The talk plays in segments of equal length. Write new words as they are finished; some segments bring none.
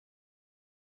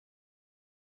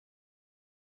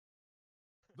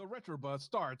The Retro Buzz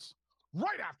starts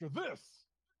right after this.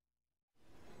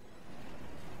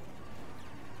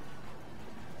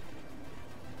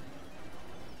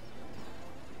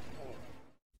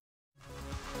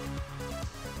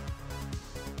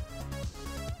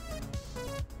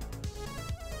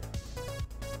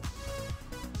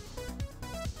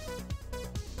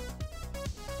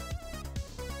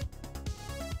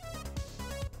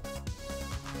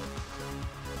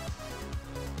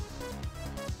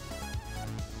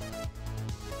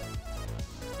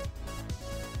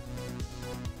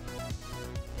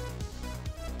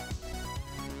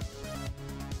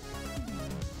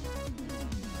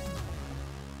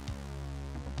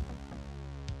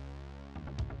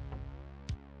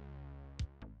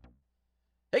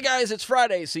 Hey guys, it's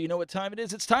Friday, so you know what time it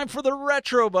is. It's time for the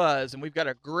Retro Buzz, and we've got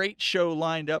a great show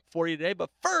lined up for you today. But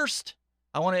first,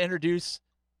 I want to introduce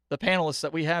the panelists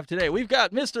that we have today. We've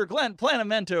got Mr. Glenn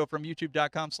Planamento from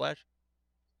YouTube.com/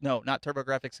 No, not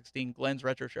TurboGrafx-16, Glenn's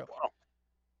Retro Show. Wow.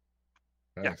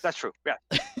 Nice. Yeah, that's true. Yeah.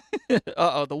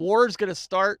 Uh-oh, the war's going to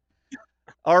start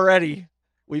already.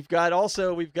 We've got with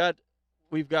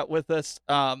us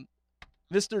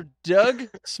Mr. Doug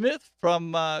Smith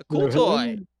from Cool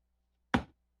Toy.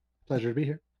 Pleasure to be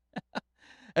here.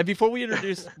 And before we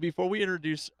introduce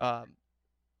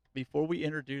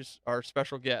our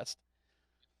special guest,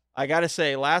 I got to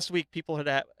say, last week people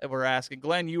were asking,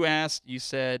 Glenn, you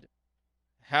said,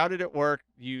 how did it work?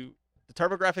 The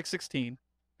TurboGrafx-16,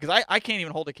 because I can't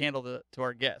even hold a candle to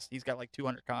our guest. He's got like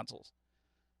 200 consoles.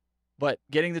 But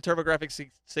getting the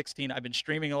TurboGrafx-16, I've been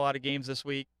streaming a lot of games this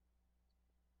week,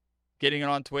 getting it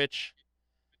on Twitch.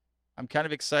 I'm kind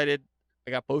of excited.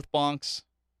 I got both bonks.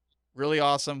 Really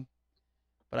awesome,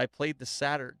 but I played the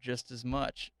Saturn just as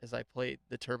much as I played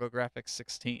the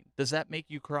TurboGrafx-16. Does that make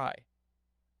you cry?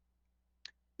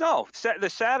 No, the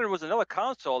Saturn was another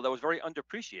console that was very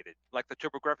underappreciated, like the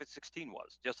TurboGrafx-16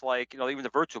 was, just like, even the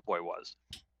Virtual Boy was.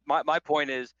 My point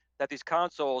is that these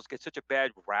consoles get such a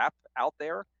bad rap out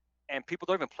there, and people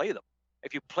don't even play them.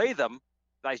 If you play them,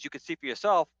 as you can see for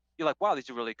yourself, you're like, wow, these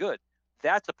are really good.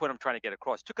 That's the point I'm trying to get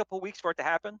across. It took a couple of weeks for it to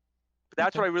happen. But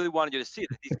that's what I really wanted you to see,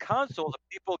 that these consoles that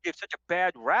people give such a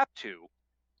bad rap to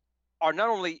are not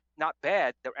only not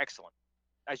bad, they're excellent,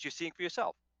 as you're seeing for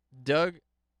yourself. Doug,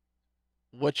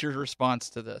 what's your response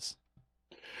to this?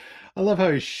 I love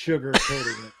how he's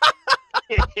sugar-coating it.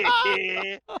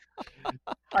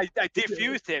 I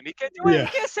defused him. He can't do it. Yeah.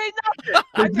 He can't say nothing.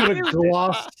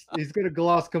 He's going to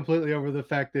gloss completely over the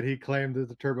fact that he claimed that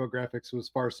the TurboGrafx was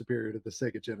far superior to the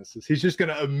Sega Genesis. He's just going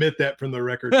to omit that from the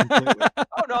record completely.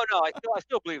 Oh, no. I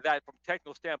still believe that from a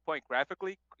technical standpoint, graphic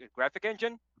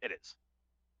engine, it is.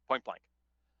 Point blank.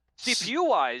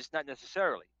 CPU-wise, not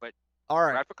necessarily, but all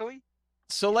right. Graphically.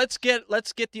 So let's get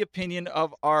the opinion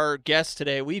of our guest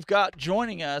today. We've got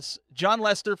joining us John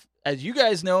Lester, as you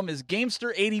guys know him, is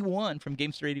Gamester81 from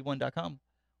Gamester81.com.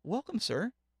 Welcome,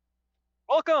 sir.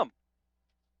 Welcome.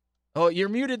 Oh, you're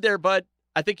muted there, bud.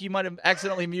 I think you might have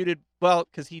accidentally muted. Well,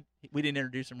 because we didn't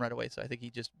introduce him right away, so I think he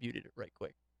just muted it right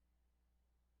quick.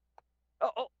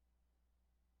 Oh.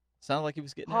 Sounded like he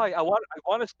was getting. Hi, I want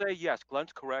to say yes.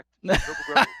 Glenn's correct.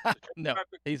 No,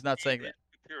 he's not saying that.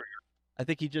 Superior. I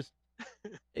think he just.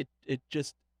 It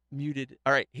just muted.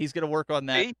 All right, he's gonna work on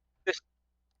that. See,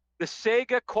 the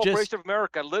Sega Corporation of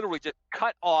America literally just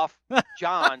cut off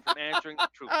John from answering the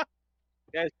truth.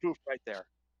 That is proof right there.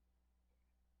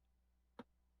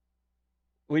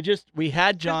 We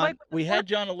had John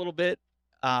a little bit.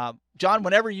 John,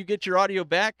 whenever you get your audio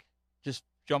back, just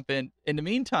jump in. In the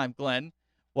meantime, Glenn,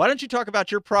 why don't you talk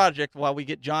about your project while we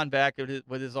get John back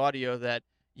with his audio that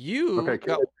you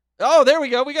got. Oh, there we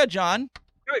go. We got John.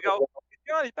 Here we go.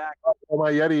 Johnny's back. Well,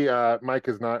 my Yeti mic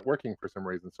is not working for some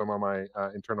reason, so I'm on my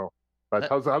internal. But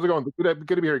how's it going? Good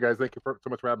to be here, guys. Thank you so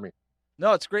much for having me.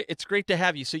 No, it's great. It's great to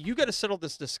have you. So you got to settle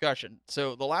this discussion.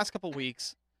 So the last couple of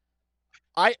weeks,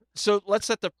 so let's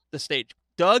set the stage.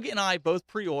 Doug and I both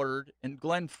pre-ordered, and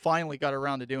Glenn finally got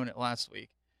around to doing it last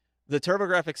week, the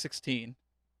TurboGrafx-16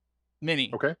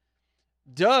 Mini. Okay.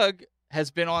 Doug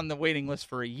has been on the waiting list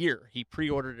for a year. He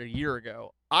pre-ordered it a year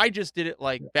ago. I just did it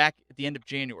back at the end of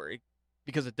January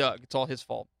because of Doug. It's all his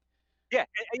fault. Yeah,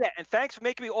 and thanks for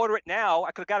making me order it now.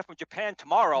 I could have got it from Japan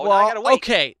tomorrow. Well, and I gotta wait.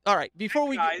 Okay, all right. Before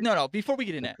we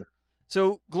get in that,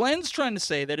 so Glenn's trying to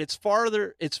say that it's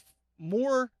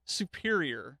more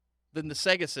superior than the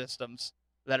Sega systems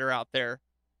that are out there,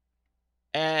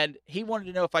 and he wanted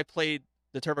to know if I played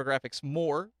the TurboGrafx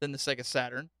more than the Sega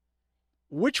Saturn.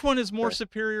 Which one is more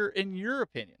superior in your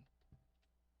opinion?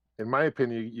 In my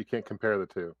opinion, you can't compare the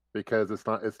two because it's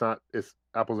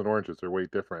apples and oranges. They're way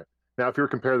different. Now, if you were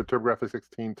to compare the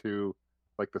TurboGrafx-16 to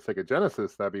like the Sega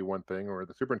Genesis, that'd be one thing, or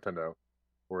the Super Nintendo,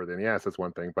 or the NES, that's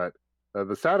one thing. But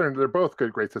the Saturn, they're both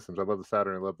great systems. I love the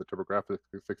Saturn. I love the TurboGrafx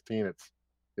 16.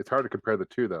 It's hard to compare the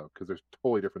two though, because there's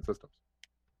totally different systems.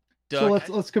 So Doug,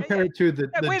 let's compare it to the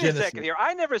Wait Genesis. a second here.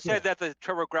 I never said that the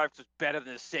TurboGrafx was better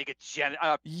than the Sega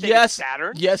yes,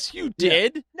 Saturn. yes, you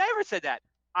did. Never said that.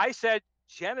 I said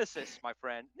Genesis, my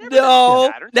friend. Never No,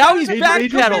 said Saturn. now he's He did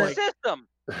backpedaling. System.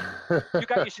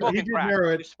 You're smoking did crack. narrow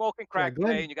it. You're smoking crack Glenn-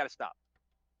 today, and you got to stop.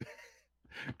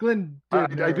 Glenn, I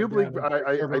did do narrow believe down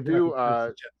I do TurboGrafx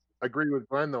versus agree with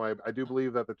Glenn though. I do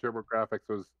believe that the TurboGrafx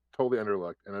was totally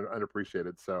underlooked and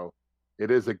underappreciated. So it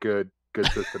is a good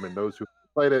system, and those who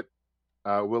played it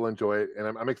will enjoy it. And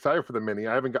I'm excited for the Mini.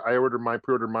 I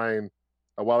pre-ordered mine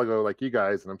a while ago, like you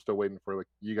guys, and I'm still waiting for like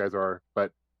you guys are.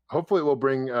 But hopefully, it will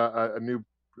bring a new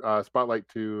spotlight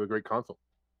to a great console.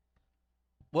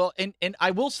 Well, and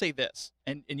I will say this,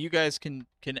 and you guys can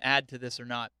add to this or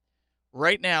not.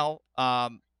 Right now,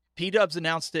 P-Dubs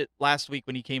announced it last week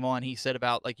when he came on. He said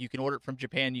about, like, you can order it from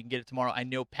Japan, you can get it tomorrow. I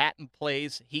know Patton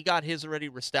Plays. He got his already.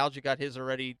 Nostalgia got his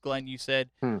already. Glenn, you said.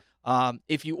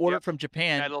 If you order it from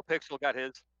Japan, Mad Little Pixel got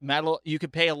his. you can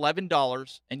pay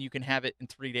 $11 and you can have it in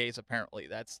 3 days. Apparently,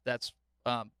 that's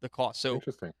the cost. So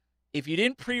Interesting. if you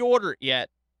didn't pre-order it yet,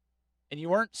 and you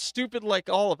weren't stupid like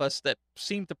all of us that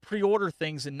seem to pre-order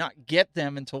things and not get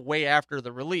them until way after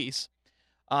the release,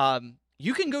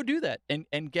 you can go do that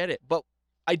and get it. But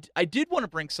I did want to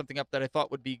bring something up that I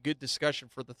thought would be good discussion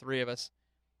for the three of us.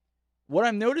 What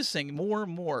I'm noticing more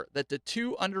and more, that the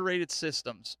two underrated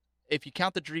systems, if you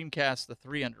count the Dreamcast, the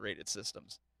three underrated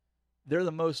systems, they're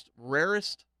the most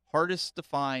rarest, hardest to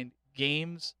find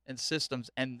games and systems,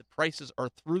 and the prices are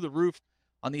through the roof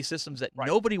on these systems that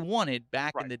nobody wanted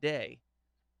back in the day.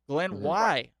 Glenn,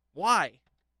 why? Why?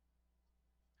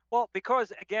 Well,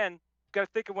 because again, you got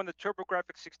to think of when the TurboGrafx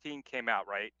 16 came out,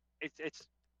 right?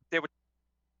 They were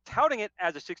touting it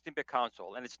as a 16-bit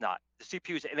console, and it's not. The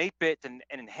CPU is an 8-bit and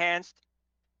an enhanced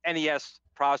NES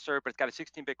processor, but it's got a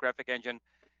 16-bit graphic engine.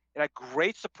 It had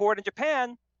great support in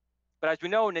Japan, but as we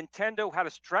know, Nintendo had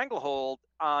a stranglehold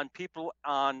on people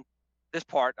on this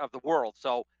part of the world,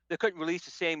 so they couldn't release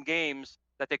the same games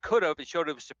that they could have and showed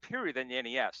it was superior than the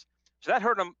NES. So that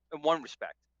hurt them in one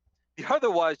respect. The other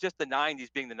was just the 90s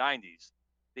being the 90s.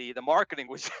 The marketing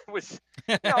was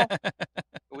you know,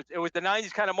 it was the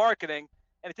 90s kind of marketing,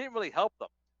 and it didn't really help them.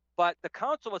 But the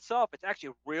console itself, it's actually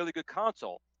a really good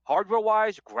console.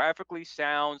 Hardware-wise, graphically,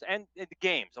 sounds, and the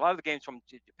games. A lot of the games from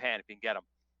Japan, if you can get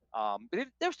them. But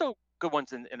there's still good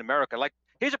ones in America. Like,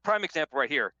 here's a prime example right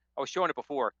here. I was showing it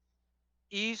before.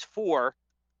 Ys 4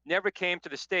 never came to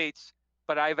the States,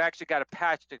 but I've actually got a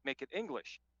patch to make it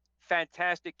English.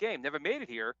 Fantastic game. Never made it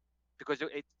here because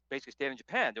it basically stayed in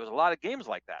Japan. There was a lot of games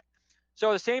like that.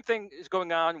 So the same thing is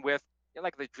going on with,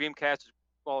 like the Dreamcast.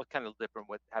 Well, kind of different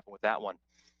what happened with that one.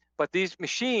 But these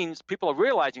machines, people are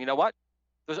realizing, you know what?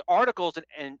 There's articles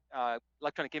in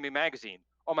Electronic Gaming Magazine,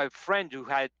 or my friend who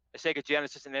had a Sega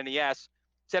Genesis and NES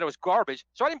said it was garbage,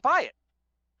 so I didn't buy it.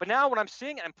 But now when I'm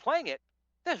seeing it and playing it,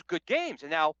 there's good games,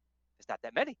 and now there's not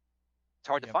that many. It's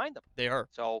hard to find them. They are.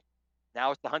 So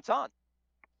now the hunt's on.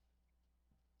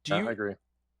 I agree.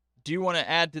 Do you want to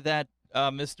add to that,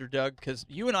 Mr. Doug? Because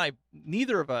you and I,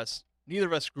 neither of us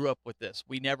grew up with this.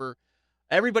 We never.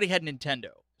 Everybody had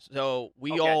Nintendo, so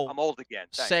we all. I'm old again.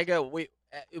 Thanks. Sega.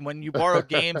 When you borrowed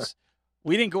games,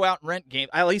 we didn't go out and rent games.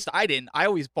 At least I didn't. I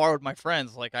always borrowed my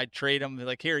friends. Like, I'd trade them.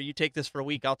 Like, here, you take this for a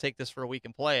week. I'll take this for a week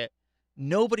and play it.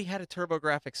 Nobody had a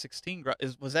TurboGrafx 16.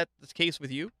 Was that the case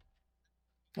with you?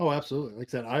 Oh, absolutely. Like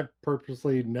I said, I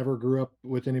purposely never grew up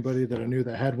with anybody that I knew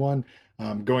that had one.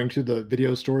 Going to the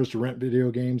video stores to rent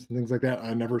video games and things like that,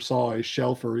 I never saw a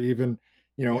shelf or even,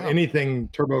 anything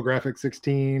TurboGrafx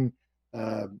 16,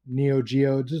 Neo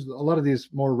Geo, just a lot of these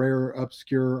more rare,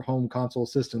 obscure home console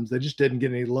systems. They just didn't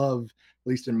get any love, at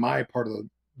least in my part of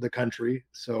the country.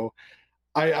 So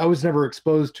I was never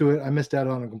exposed to it. I missed out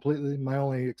on it completely. My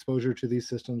only exposure to these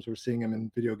systems were seeing them in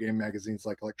video game magazines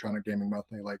like Electronic Gaming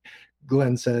Monthly, like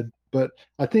Glenn said. But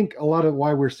I think a lot of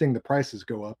why we're seeing the prices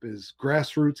go up is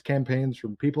grassroots campaigns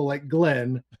from people like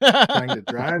Glenn trying to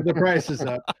drive the prices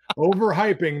up,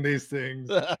 overhyping these things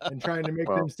and trying to make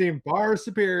them seem far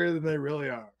superior than they really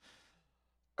are.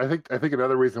 I think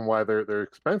another reason why they're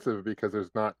expensive because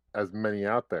there's not as many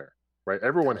out there, right?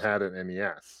 Everyone had an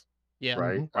NES,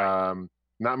 right? Mm-hmm.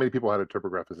 Not many people had a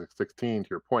TurboGrafx 16. To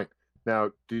your point. Now,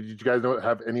 did you guys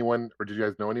have anyone, or did you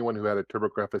guys know anyone who had a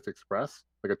TurboGrafx Express,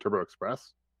 like a Turbo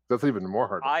Express? That's even more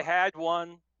hard. I had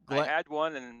one,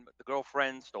 and the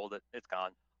girlfriend stole it. It's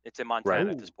gone. It's in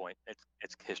Montana at this point.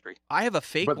 It's history. I have a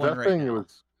fake but one that right thing, now.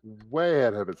 way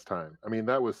ahead of its time. I mean,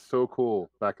 that was so cool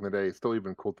back in the day. Still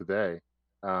even cool today.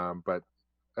 But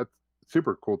that's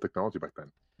super cool technology back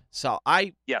then. So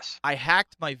I Yes.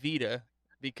 hacked my Vita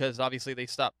because obviously they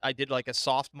stopped. I did like a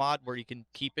soft mod where you can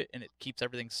keep it and it keeps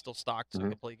everything still stocked so you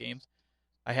Mhm. can play games.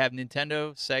 I have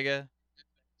Nintendo, Sega,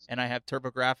 and I have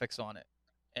TurboGrafx on it,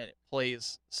 and it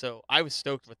plays. So I was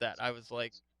stoked with that. I was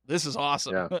like, "This is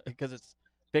awesome," Yeah. because it's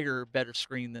bigger, better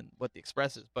screen than what the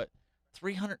Express is. But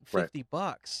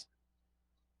 $350,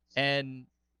 and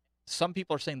some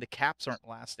people are saying the caps aren't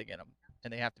lasting in them,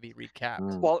 and they have to be recapped.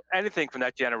 Mm. Well, anything from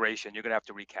that generation, you're gonna have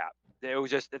to recap. It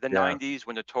was just the Yeah. 90s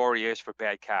were notorious for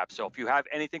bad caps. So if you have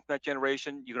anything from that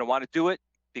generation, you're gonna want to do it,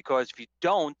 because if you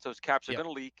don't, those caps are Yep.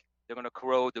 gonna leak, they're gonna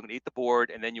corrode, they're gonna eat the board,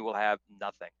 and then you will have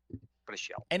nothing but a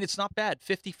shell. And it's not bad.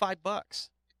 $55.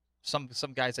 Some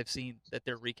guys I've seen that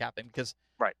they're recapping because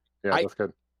Yeah, I- that's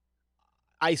good.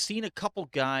 I seen a couple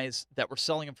guys that were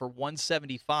selling them for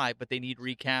 $175, but they need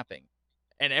recapping.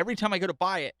 And every time I go to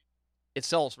buy it, it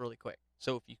sells really quick.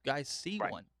 So if you guys see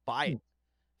Right. one, buy it.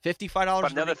 $55.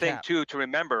 But another for thing recap. too to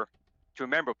remember,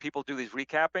 people do these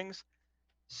recappings.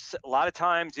 A lot of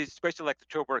times, especially like the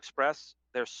Turbo Express,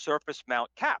 they're surface mount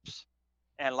caps,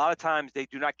 and a lot of times they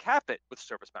do not cap it with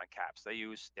surface mount caps. They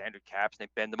use standard caps and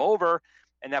they bend them over,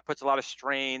 and that puts a lot of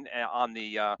strain on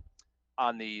the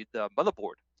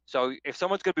motherboard. So if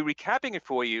someone's going to be recapping it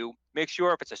for you, make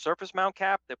sure if it's a surface mount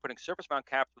cap, they're putting surface mount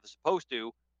caps where they're supposed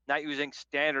to, not using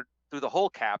standard through the hole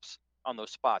caps on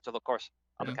those spots. So of course,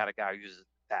 I'm the Yeah. kind of guy who uses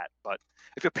that. But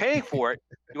if you're paying for it,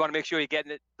 you want to make sure you're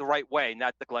getting it the right way,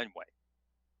 not the Glenn way.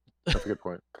 That's a good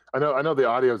point. I know the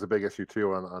audio is a big issue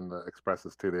too on the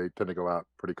Expresses too. They tend to go out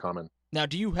pretty common. Now,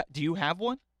 do you have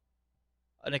one?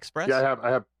 An Express? Yeah, I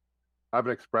have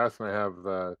an Express and I have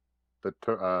the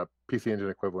PC Engine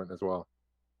equivalent as well.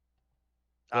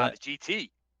 Glenn, The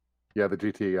GT. Yeah, the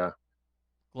GT. Yeah.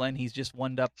 Glenn, he's just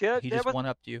one up. Yeah, He there just was- one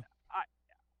upped you.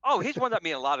 Oh, he's one up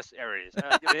me in a lot of areas.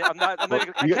 I'm not. I Well,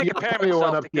 can't you compare got plenty of myself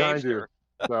one-ups to behind you. Gamester.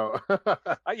 So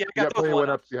Yeah, I you got got those plenty of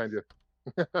one-ups. one-ups behind you.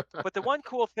 But the one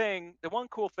cool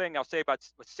thing I'll say about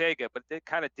with Sega, but it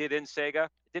kind of did in Sega,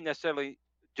 it didn't necessarily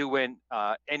do in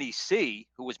NEC,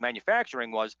 who was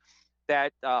manufacturing, was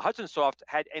that Hudson Soft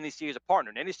had NEC as a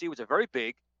partner. And NEC was a very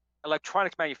big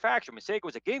electronics manufacturer. I mean, Sega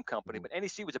was a game company, but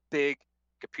NEC was a big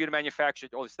computer manufacturer,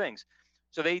 all these things.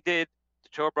 So they did the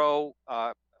Turbo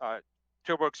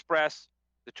Express,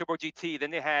 the Turbo GT. Then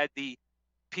they had the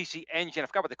PC Engine. I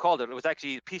forgot what they called it. It was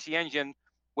actually the PC Engine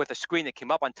with a screen that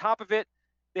came up on top of it.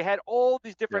 They had all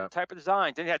these different type of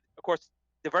designs. And they had, of course,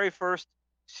 the very first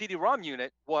CD-ROM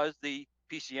unit was the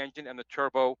PC Engine and the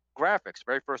Turbo Graphics,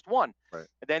 very first one. Right.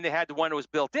 And then they had the one that was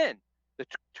built in, the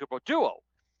Turbo Duo.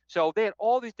 So they had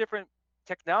all these different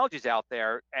technologies out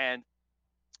there. And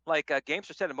like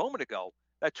Gamester said a moment ago,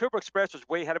 that Turbo Express was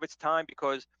way ahead of its time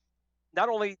because not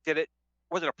only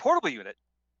was it a portable unit,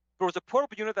 but it was a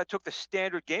portable unit that took the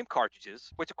standard game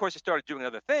cartridges, which of course it started doing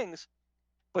other things,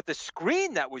 but the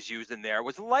screen that was used in there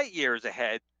was light years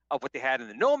ahead of what they had in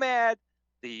the Nomad,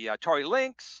 the Atari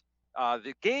Lynx,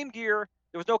 the Game Gear.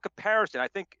 There was no comparison. I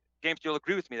think Gamester will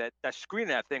agree with me that screen in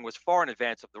that thing was far in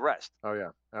advance of the rest. Oh yeah,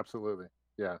 absolutely.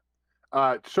 Yeah.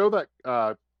 Show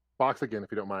that box again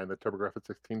if you don't mind, the TurboGrafx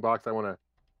 16 box. I want to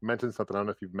mention something. I don't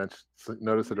know if you've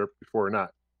noticed it before or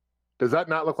not. Does that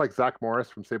not look like Zach Morris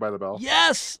from Saved by the Bell?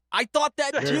 Yes, I thought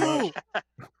that Very too.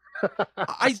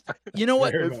 You know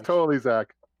what? Very It's much. totally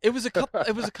Zach. It was a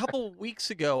couple weeks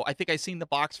ago. I think I seen the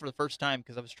box for the first time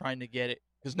because I was trying to get it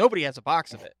because nobody has a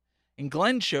box of it. And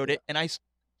Glenn showed it, and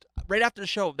right after the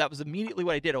show, that was immediately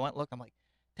what I did. I went, look, I'm like,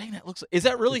 dang, that looks. Is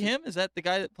that really him? Is that the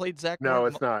guy that played Zach? No,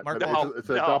 it's not. Mark- It's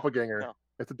a No, doppelganger. no.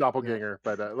 It's a doppelganger,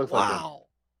 but it looks like him. Wow.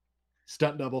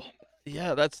 Stunt double.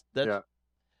 Yeah, that's. Yeah.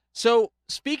 So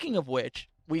speaking of which,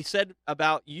 we said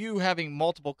about you having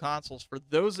multiple consoles. For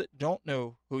those that don't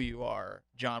know who you are,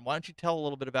 John, why don't you tell a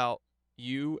little bit about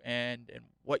you and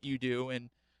what you do and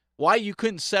why you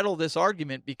couldn't settle this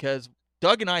argument? Because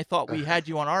Doug and I thought we had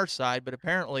you on our side, but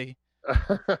apparently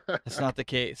that's not the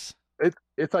case.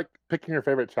 It's like picking your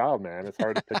favorite child, man. It's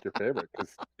hard to pick your favorite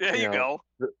because There you know,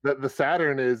 go. the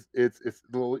Saturn it's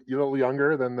a little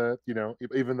younger than the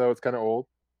even though it's kind of old.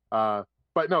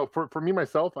 But no, for me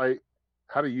myself, I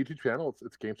had a YouTube channel.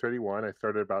 It's Games31. I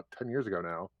started about 10 years ago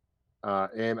now,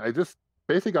 and I just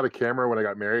basically got a camera when I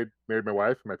got married my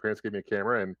wife, and my parents gave me a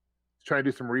camera and trying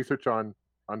to do some research on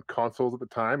consoles at the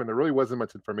time, and there really wasn't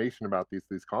much information about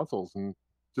these consoles, and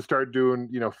just started doing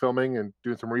filming and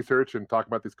doing some research and talking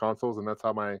about these consoles, and that's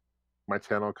how my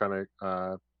channel kind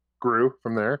of grew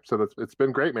from there. So it's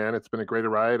been great, man. It's been a great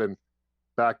ride. And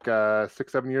back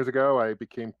 6-7 years ago, I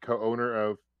became co-owner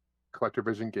of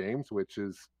CollectorVision Games, which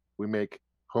is we make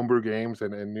homebrew games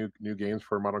and new games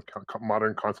for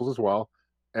modern consoles as well.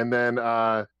 And then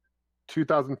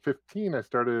 2015, I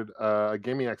started a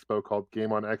gaming expo called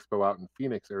Game On Expo out in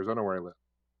Phoenix, Arizona, where I live.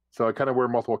 So I kind of wear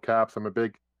multiple caps. I'm a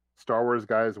big Star Wars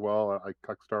guy as well. I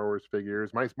collect Star Wars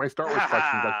figures. My Star Wars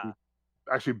collection is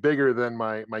actually bigger than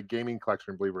my gaming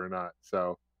collection, believe it or not.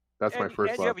 So that's my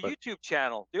first love. And you have a YouTube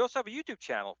channel. You also have a YouTube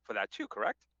channel for that too,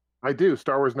 correct? I do.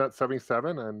 Star Wars Nut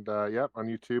 77, and on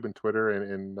YouTube and Twitter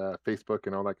and Facebook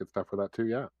and all that good stuff for that too.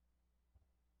 Yeah.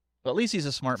 But at least he's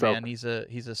a smart man. He's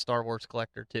a Star Wars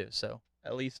collector too. So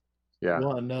at least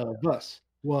one of us.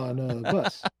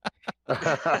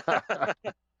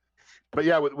 But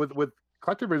yeah, with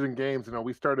CollectorVision Games,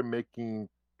 we started making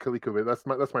ColecoVision.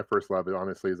 That's my first love,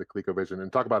 honestly, is a ColecoVision.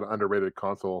 And talk about an underrated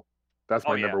console. That's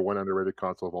my number one underrated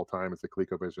console of all time, is the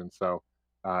ColecoVision. So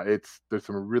there's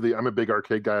some really. I'm a big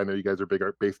arcade guy. I know you guys are big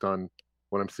based on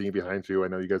what I'm seeing behind you. I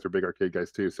know you guys are big arcade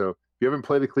guys too. So if you haven't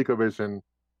played the ColecoVision,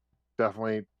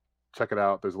 definitely check it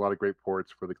out. There's a lot of great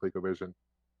ports for the ColecoVision.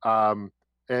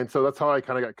 And so that's how I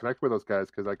kind of got connected with those guys,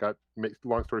 because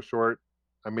long story short,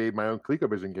 I made my own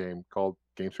ColecoVision game called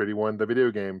Games 31, the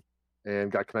video game, and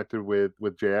got connected with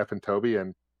JF and Toby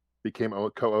and became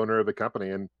co-owner of the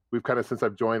company. And we've kind of, since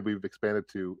I've joined, we've expanded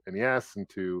to NES and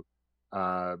to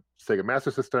Sega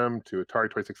Master System, to Atari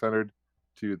 2600,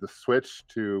 to the Switch,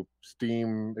 to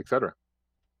Steam, etc.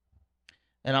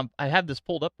 And I have this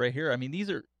pulled up right here. I mean,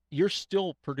 you're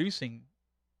still producing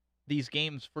these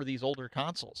games for these older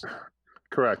consoles.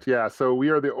 Correct. Yeah. So we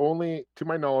are the only, to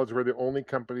my knowledge, we're the only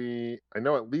company I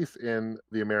know, at least in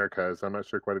the Americas. I'm not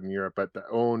sure quite in Europe, but that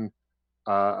own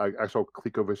an actual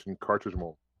ColecoVision cartridge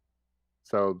mold.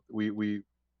 So we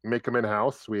make them in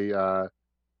house. We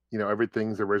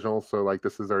everything's original. So like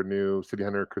this is our new City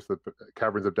Hunter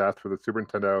Caverns of Death for the Super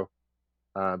Nintendo.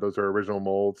 Those are original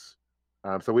molds.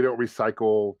 So we don't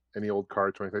recycle any old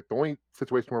carts or anything. The only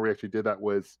situation where we actually did that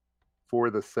was for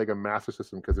the Sega Master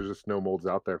System, because there's just no molds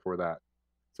out there for that.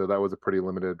 So that was a pretty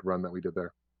limited run that we did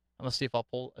there. Let's see if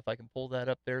I can pull that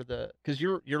up there. Because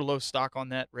you're low stock on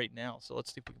that right now. So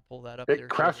let's see if we can pull that up. It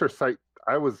crashed our site.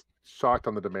 I was shocked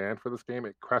on the demand for this game.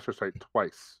 It crashed our site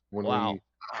twice when we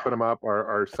put them up.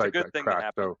 Our site got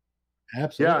crashed. So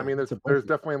absolutely, yeah, I mean, there's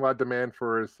definitely a lot of demand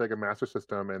for a Sega Master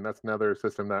System, and that's another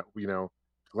system that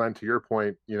Glenn, to your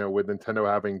point, with Nintendo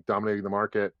having dominating the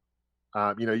market.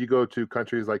 You go to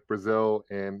countries like Brazil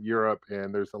and Europe,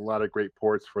 and there's a lot of great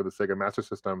ports for the Sega Master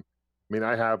System. I mean,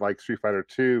 I have like Street Fighter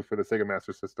 2 for the Sega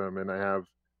Master System, and I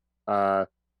have,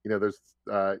 there's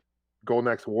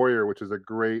Golden Axe Warrior, which is a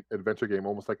great adventure game,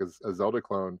 almost like a Zelda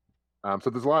clone. So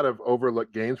there's a lot of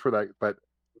overlooked games for that, but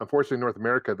unfortunately, in North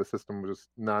America, the system was just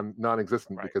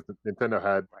non-existent because Nintendo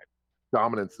had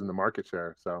dominance in the market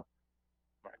share. So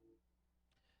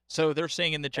they're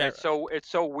saying in the chat. It's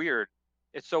so weird.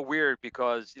 It's so weird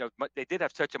because they did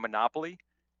have such a monopoly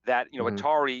that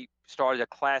Atari started a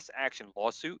class action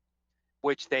lawsuit,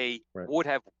 which they would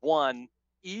have won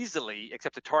easily,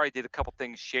 except Atari did a couple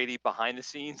things shady behind the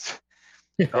scenes.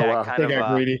 Kind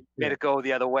of made it go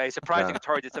the other way. Surprising,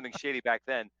 Atari did something shady back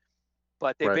then,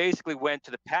 but they basically went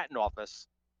to the patent office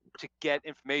to get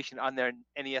information on their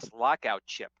NES lockout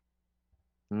chip.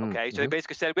 Okay, so they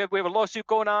basically said, we have a lawsuit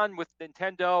going on with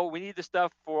Nintendo. We need this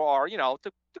stuff for our,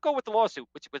 to go with the lawsuit,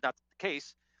 which was not the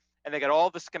case. And they got all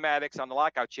the schematics on the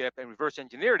lockout chip and reverse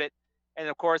engineered it. And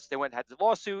of course, they went and had the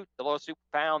lawsuit. The lawsuit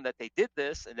found that they did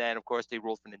this. And then, of course, they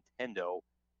ruled for Nintendo.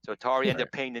 So Atari ended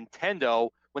up paying Nintendo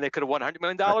when they could have won $100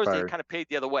 million. They kind of paid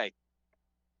the other way.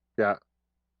 Yeah.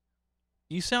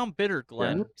 You sound bitter,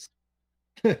 Glenn.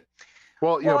 Yeah.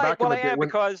 Well, back in the day.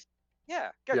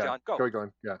 John, go. Go,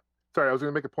 Glenn. Yeah. Sorry, I was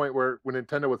going to make a point where when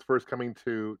Nintendo was first coming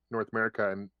to North America,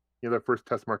 and their first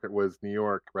test market was New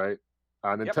York, right?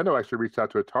 Nintendo actually reached out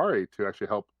to Atari to actually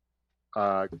help,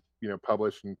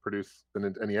 publish and produce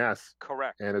the NES.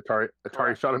 Correct. And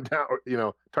Atari shot them down.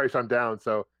 Atari shot them down.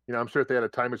 So I'm sure if they had a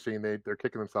time machine, they're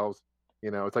kicking themselves.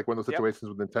 It's like one of those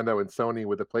situations with Nintendo and Sony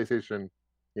with the PlayStation.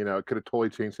 It could have totally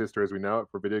changed history as we know it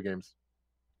for video games.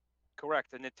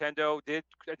 Correct. And Nintendo did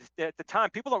at the time.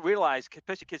 People don't realize,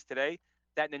 especially kids today,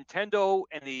 that Nintendo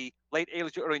in the late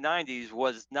 80s to early 90s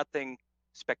was nothing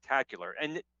spectacular.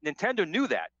 And Nintendo knew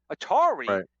that.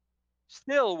 Atari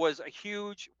still was a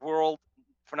huge world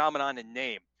phenomenon in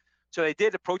name. So they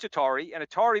did approach Atari, and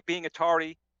Atari, being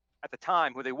Atari at the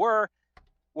time, who they were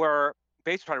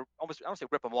basically trying to almost, I don't say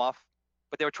rip them off,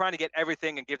 but they were trying to get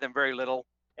everything and give them very little.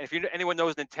 And if anyone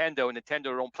knows Nintendo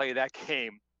don't play that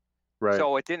game. Right.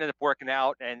 So it didn't end up working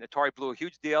out, and Atari blew a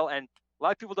huge deal. And a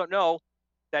lot of people don't know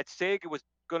that Sega was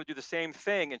going to do the same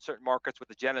thing in certain markets with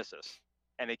the Genesis.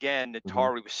 And again,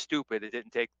 Atari was stupid; it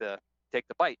didn't take the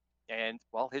bite. And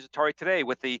well, here's Atari today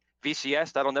with the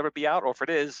VCS that'll never be out, or if it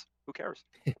is, who cares?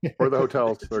 Or the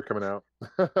hotels, they're coming out.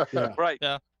 Yeah. Right.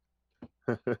 Yeah.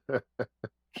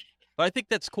 But I think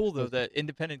that's cool though that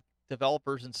independent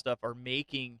developers and stuff are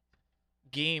making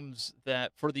games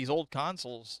that for these old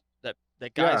consoles that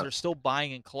guys Yeah. are still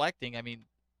buying and collecting. I mean,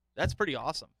 that's pretty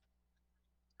awesome.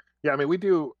 Yeah, I mean, we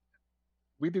do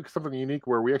something unique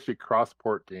where we actually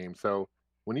cross-port games. So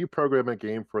when you program a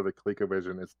game for the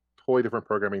ColecoVision, it's totally different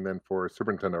programming than for a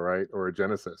Super Nintendo, right, or a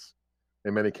Genesis.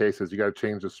 In many cases, you got to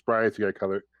change the sprites, you got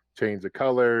to change the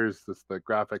colors, the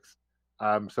graphics.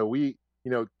 So we,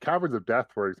 Caverns of Death,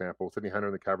 for example, City Hunter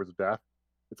and the Caverns of Death,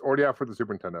 it's already out for the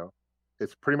Super Nintendo.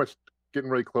 It's pretty much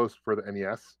getting really close for the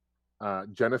NES.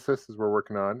 Genesis is we're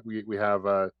working on. We have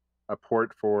a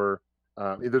port for.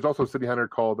 There's also City Hunter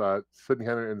called City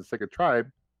Hunter and the Sacred Tribe,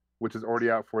 which is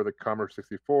already out for the Commodore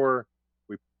 64.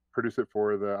 We produce it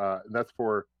for and that's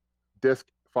for disc,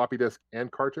 floppy disk,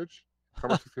 and cartridge.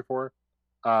 Commodore 64.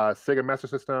 Sega Master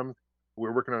System.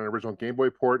 We're working on an original Game Boy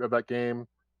port of that game.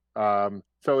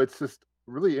 So it's just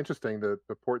really interesting to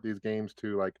port these games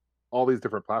to like all these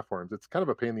different platforms. It's kind of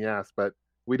a pain in the ass, but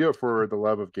we do it for the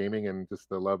love of gaming and just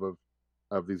the love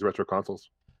of these retro consoles.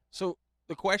 So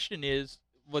the question is,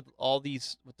 with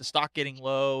the stock getting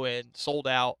low and sold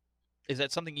out, is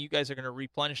that something you guys are going to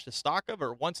replenish the stock of,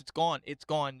 or once it's gone,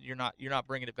 you're not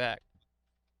bringing it back?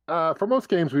 For most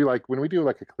games, when we do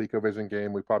like a ColecoVision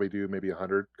game, we probably do maybe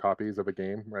 100 copies of a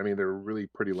game. I mean, they're really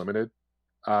pretty limited.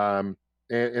 And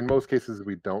in most cases,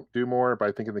 we don't do more. But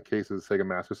I think in the case of the Sega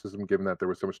Master System, given that there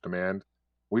was so much demand,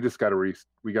 we just got to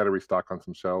restock on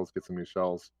some shells, get some new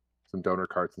shells, some donor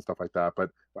carts and stuff like that. But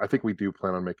I think we do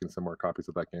plan on making some more copies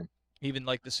of that game. Even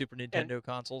like the Super Nintendo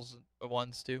consoles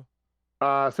ones too?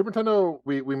 Super Nintendo,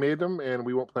 we made them, and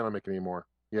we won't plan on making any more.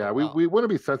 Yeah, Oh, wow. we want to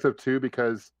be sensitive too,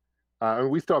 because I mean,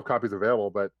 we still have copies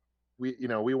available, but we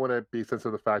want to be sensitive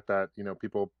to the fact that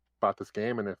people bought this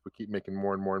game, and if we keep making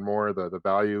more and more and more, the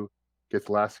value gets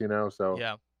less. So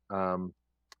Yeah.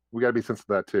 we got to be sensitive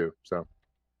to that too. So.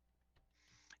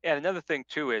 And another thing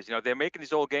too is, they're making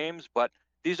these old games, but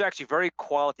these are actually very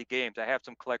quality games. I have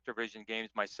some ColecoVision games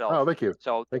myself. Oh, thank you.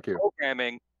 So Thank you.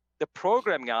 the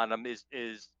programming on them is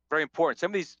very important.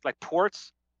 Some of these like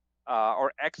ports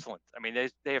are excellent. I mean,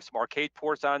 they have some arcade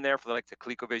ports on there for like the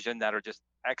ColecoVision that are just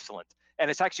excellent. And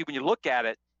it's actually, when you look at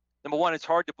it, number one, it's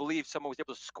hard to believe someone was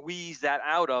able to squeeze that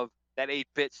out of that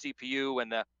 8-bit CPU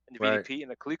and the Right. VDP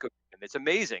and the ColecoVision. It's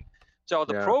amazing. So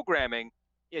the Yeah. programming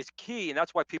is key, and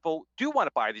that's why people do want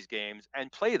to buy these games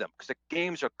and play them, because the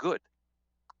games are good.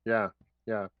 Yeah.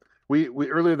 We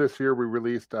earlier this year we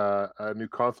released a new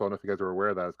console. I don't know if you guys are aware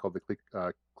of that. It's called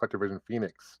the ColecoVision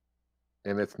Phoenix,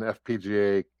 and it's an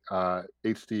FPGA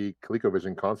HD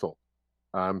ColecoVision console.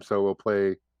 So we'll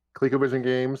play ColecoVision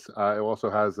games. It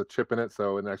also has a chip in it,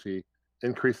 so it actually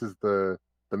increases the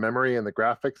memory and the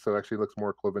graphics, so it actually looks more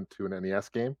equivalent to an NES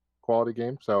game, quality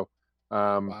game. So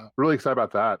Wow. really excited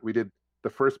about that. We did the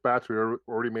first batch. We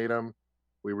already made them.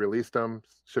 We released them,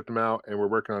 shipped them out, and we're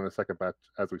working on a second batch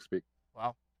as we speak.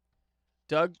 Wow.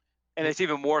 Doug? And it's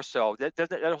even more so. That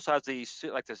also has the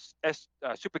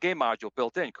Super Game module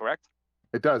built in, correct?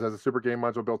 It does. It has a Super Game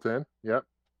module built in. Yep.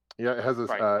 Yeah, it has this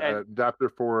Right. an adapter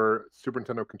for Super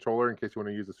Nintendo controller in case you want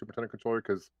to use a Super Nintendo controller,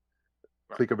 because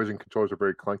Right. ColecoVision controllers are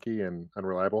very clunky and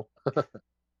unreliable.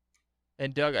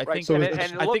 And Doug, I Right. think So and is it,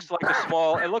 this- and it looks like a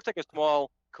small. It looks like a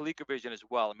small ColecoVision as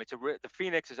well. I mean, the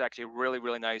Phoenix is actually a really,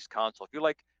 really nice console. If you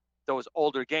like those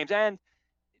older games, and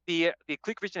the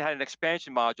ColecoVision had an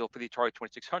expansion module for the Atari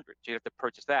 2600, so you have to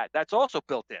purchase that. That's also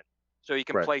built in, so you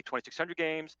can Right. play 2600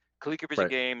 games, ColecoVision Right.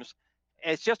 games.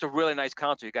 And it's just a really nice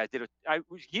console. You guys did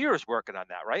years working on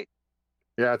that, right?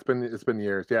 Yeah, it's been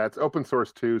years. Yeah, it's open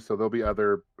source too, so there'll be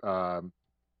other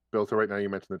builds. So right now you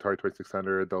mentioned the Atari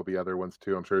 2600. There'll be other ones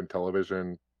too, I'm sure, in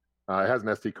television. It has an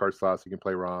SD card slot, so you can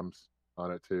play ROMs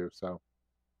on it too. So,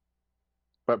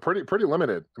 but pretty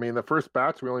limited. I mean, the first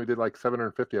batch we only did like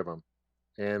 750 of them,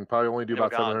 and probably only do They were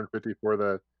about gone. 750 for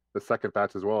the second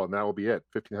batch as well, and that will be it.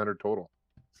 1,500 total.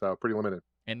 So pretty limited.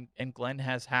 and Glenn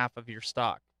has half of your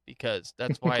stock, because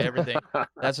that's why everything.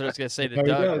 That's what I was gonna say to No, he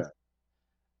Doug. does.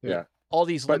 Yeah. All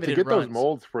these But to limited get runs. those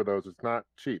molds for those, it's not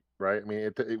cheap, right? I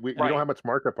mean, we Right. don't have much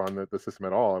markup on the system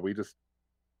at all. We just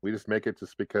make it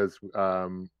just because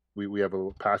we have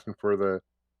a passion for the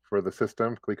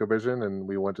system, ColecoVision, and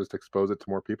we want to just expose it to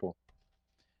more people.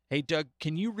 Hey, Doug,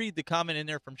 can you read the comment in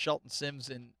there from Shelton Sims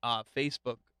in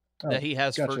Facebook Oh, that he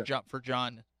has gotcha. for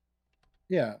John?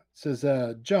 Yeah. It says,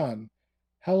 John,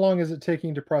 how long is it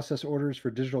taking to process orders for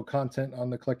digital content on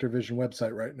the ColecoVision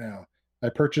website right now? I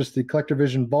purchased the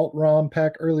CollectorVision Vault ROM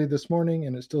pack early this morning,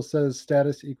 and it still says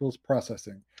status equals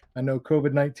processing. I know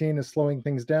COVID-19 is slowing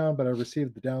things down, but I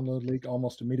received the download link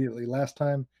almost immediately last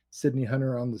time. Sydney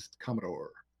Hunter on the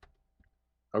Commodore.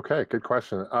 Okay, good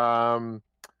question.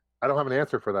 I don't have an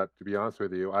answer for that, to be honest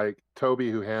with you.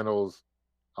 Toby, who handles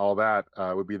all that,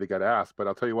 would be the guy to ask. But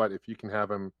I'll tell you what, if you can have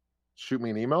him shoot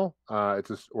me an email, it's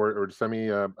just or send me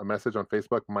a message on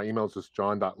Facebook. My email is just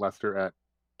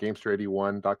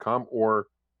john.lester@gamester81.com or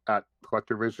at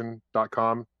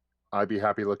collectorvision.com. I'd be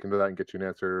happy to look into that and get you an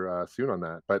answer soon on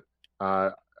that. But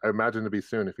I imagine to be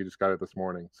soon if you just got it this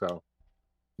morning. So,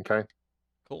 okay,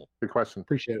 Cool. good question.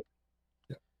 Appreciate it.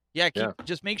 Yeah, Yeah.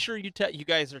 just make sure you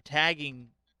guys are tagging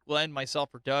Glenn,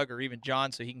 myself, or Doug, or even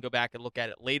John, so he can go back and look at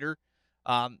it later.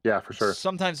 Yeah, for sure.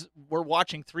 Sometimes we're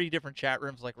watching 3 different chat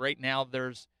rooms. Like right now,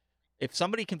 if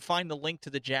somebody can find the link to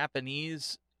the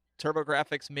Japanese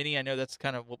TurboGrafx Mini, I know that's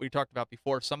kind of what we talked about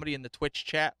before. Somebody in the Twitch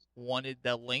chat wanted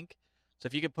the link. So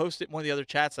if you could post it in one of the other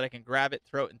chats that I can grab it,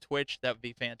 throw it in Twitch, that would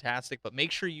be fantastic. But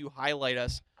make sure you highlight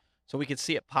us so we can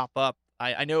see it pop up.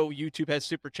 I know YouTube has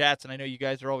super chats, and I know you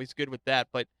guys are always good with that,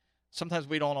 but sometimes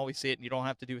we don't always see it, and you don't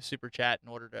have to do a super chat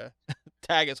in order to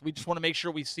tag us. We just want to make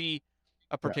sure we see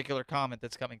a particular comment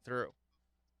that's coming through.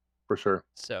 For sure.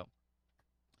 So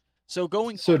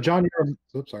going. So John,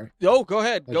 oops, sorry. Oh, go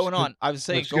ahead. Going on. I was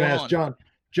saying, going on.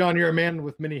 John, you're a man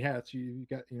with many hats. You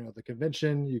got, the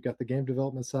convention, you got the game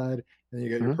development side, and you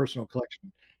got your personal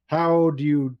collection. How do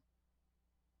you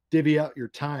divvy out your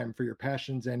time for your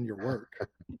passions and your work?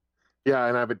 Yeah,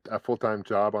 and I have a full-time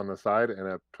job on the side, and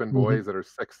I have twin boys that are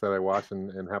 6 that I watch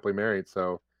and happily married.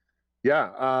 So,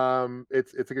 yeah,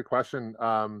 it's a good question.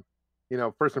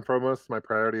 First and foremost, my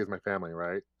priority is my family,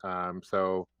 right? And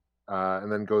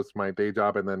then goes my day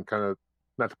job, and then kind of,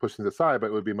 not to push things aside, but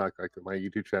it would be my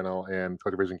YouTube channel and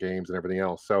CollectorVision games and everything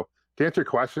else. So to answer your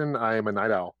question, I am a night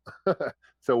owl.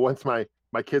 So once my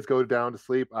kids go down to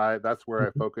sleep, that's where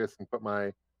I focus and put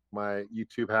my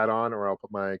YouTube hat on, or I'll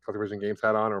put my CollectorVision games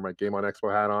hat on, or my Game on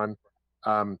Expo hat on.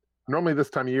 Normally this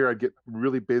time of year, I'd get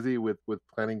really busy with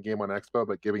planning Game on Expo,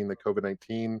 but given the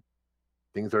COVID-19,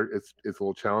 it's a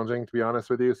little challenging, to be honest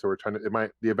with you. So we're trying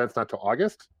to, the event's not till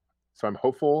August. So I'm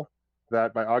hopeful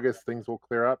that by August things will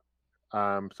clear up.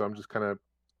 So I'm just kind of,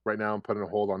 right now I'm putting a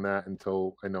hold on that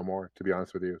until I know more, to be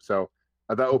honest with you. So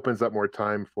that opens up more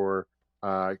time for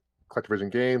CollectorVision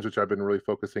games, which I've been really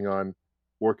focusing on,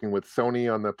 working with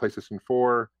Sony on the PlayStation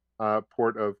 4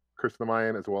 port of Curse of the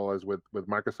Mayan, as well as with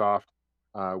Microsoft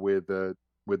with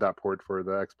that port for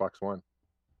the Xbox One.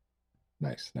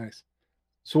 Nice.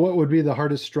 So what would be the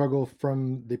hardest struggle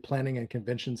from the planning and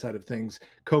convention side of things,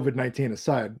 COVID-19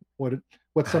 aside?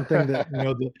 What's something that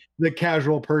the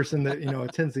casual person that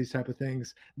attends these type of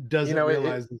things doesn't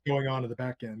realize is going on in the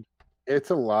back end?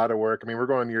 It's a lot of work. I mean, we're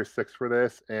going year 6 for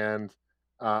this, and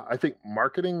I think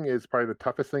marketing is probably the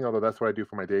toughest thing, although that's what I do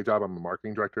for my day job. I'm a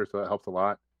marketing director, so that helps a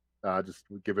lot, just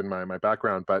given my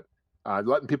background. But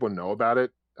letting people know about it,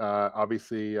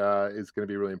 obviously, is going to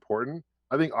be really important.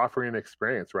 I think offering an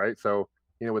experience, right? So,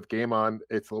 with Game On,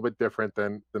 it's a little bit different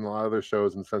than a lot of other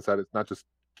shows, in the sense that it's not just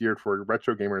geared for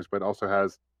retro gamers, but also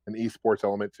has an esports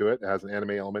element to it. It has an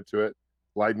anime element to it,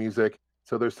 live music.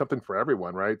 So there's something for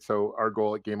everyone, right? So our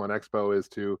goal at Game On Expo is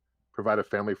to provide a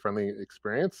family-friendly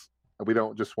experience. We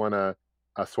don't just want a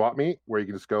swap meet where you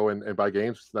can just go and buy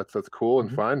games. That's cool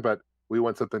and fun, but we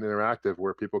want something interactive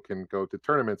where people can go to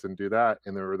tournaments and do that,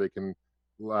 and or they can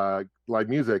live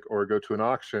music or go to an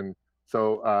auction.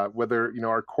 So whether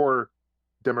our core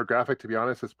demographic, to be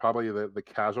honest, is probably the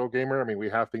casual gamer. I mean, we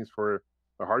have things for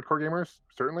the hardcore gamers,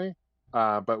 certainly,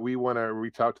 but we want to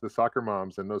reach out to the soccer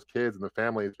moms and those kids and the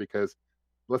families, because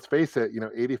let's face it,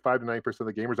 85 to 90% of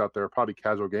the gamers out there are probably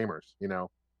casual gamers,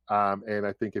 and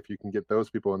I think if you can get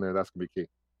those people in there, that's gonna be key.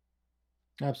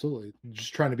 Absolutely.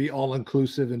 Just trying to be all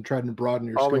inclusive and trying to broaden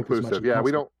your all scope inclusive. as much as Yeah,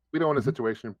 possible. we don't want a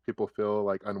situation people feel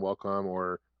like unwelcome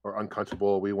or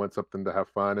uncomfortable. We want something to have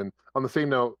fun. And on the same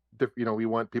note, we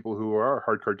want people who are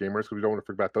hardcore gamers, because we don't want to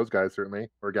forget those guys, certainly,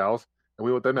 or gals, and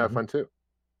we want them to have fun too.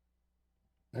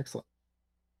 Excellent.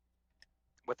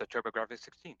 With the TurboGrafx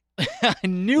 16. I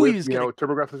knew he was going to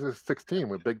TurboGrafx 16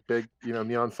 with big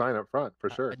neon sign up front, for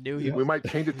sure. I knew he We might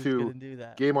change it to do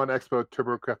that. Game On Expo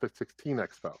TurboGrafx 16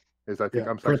 Expo. I'm actually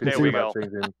There thinking we about go.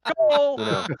 changing. Goal!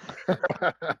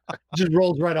 Just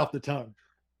rolls right off the tongue.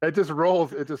 It just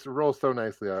rolls so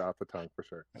nicely off the tongue, for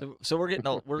sure. So we're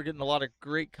getting a lot of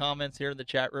great comments here in the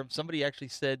chat room. Somebody actually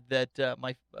said that the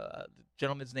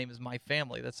gentleman's name is My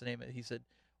Family. That's the name of it. He said,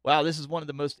 "Wow, this is one of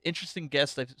the most interesting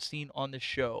guests I've seen on this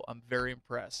show. I'm very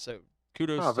impressed." So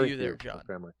kudos to you there, John.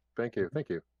 Family. Thank you.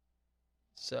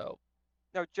 So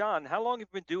Now, John, how long have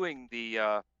you been doing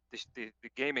the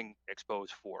gaming expos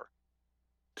for?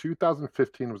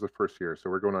 2015 was the first year, so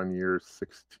we're going on year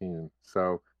 16.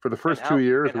 So for the first how- 2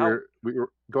 years, and how- we were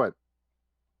go ahead.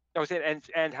 I was saying,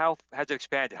 and how has it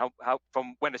expanded? How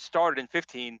from when it started in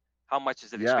 15? How much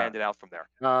has it Yeah. expanded out from there?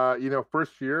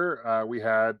 First year we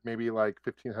had maybe like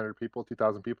 1,500 people,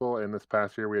 2,000 people, and this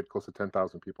past year we had close to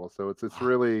 10,000 people. So it's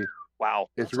really Wow,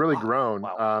 it's that's a really lot. grown.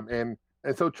 Wow.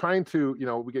 And so trying to,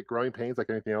 we get growing pains like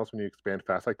anything else when you expand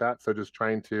fast like that. So just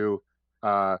trying to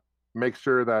make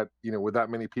sure that, with that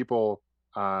many people,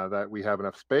 that we have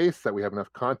enough space, that we have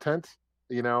enough content.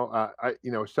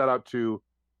 Shout out to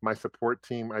my support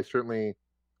team. I certainly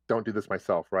don't do this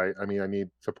myself, right? I mean, I need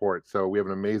support. So we have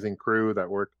an amazing crew that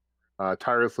work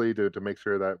tirelessly to make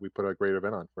sure that we put a great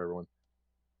event on for everyone.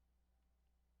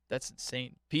 That's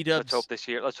insane. P-Dubs.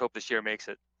 Let's hope this year makes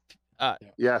it.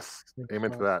 Yes,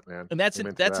 amen to that, man. And that's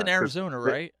Amen to in that. 'Cause Arizona,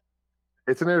 right?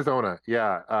 It's in Arizona,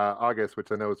 yeah. August,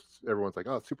 which I know everyone's like,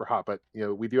 oh, it's super hot, but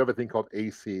we do have a thing called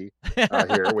AC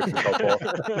here, which is helpful.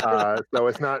 So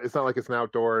it's not like it's an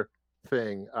outdoor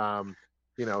thing.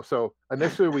 So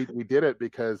initially we did it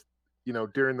because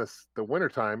during the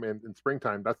wintertime and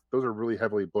springtime, those are really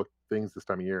heavily booked things this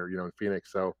time of year, in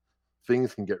Phoenix. So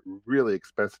things can get really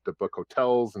expensive to book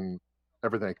hotels and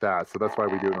everything like that. So that's why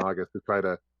we do it in August, to try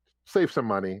to save some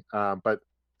money. But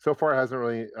so far it hasn't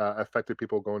really affected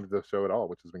people going to the show at all,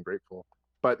 which has been grateful.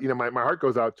 But my heart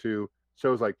goes out to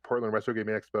shows like Portland Retro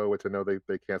Gaming Expo, which I know they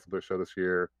canceled their show this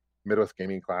year, Midwest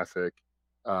Gaming Classic.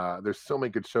 There's so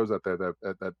many good shows out there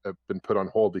that have been put on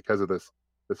hold because of this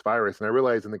virus. And I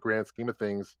realize in the grand scheme of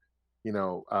things,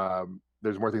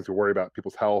 there's more things to worry about,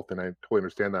 people's health, and I totally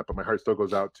understand that. But my heart still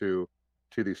goes out to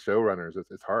these showrunners.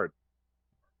 It's hard.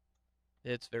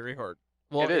 It's very hard.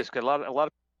 Well, It is, because a lot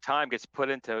of time gets put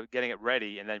into getting it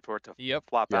ready, and then for it to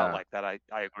flop out like that, I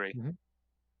agree. Mm-hmm.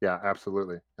 Yeah,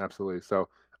 absolutely. So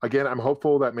again, I'm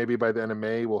hopeful that maybe by the end of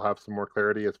May we'll have some more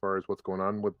clarity as far as what's going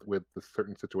on with the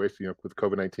certain situation, with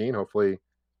COVID-19. Hopefully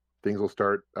things will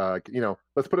start.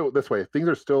 Let's put it this way: if things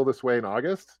are still this way in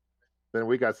August, then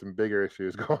we got some bigger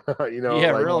issues going on.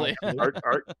 Yeah, really.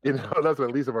 That's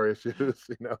the least of our issues. So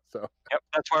Yep,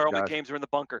 that's why our only games are in the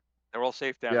bunker. They're all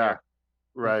safe down here.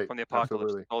 Right. From the apocalypse.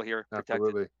 Absolutely. All here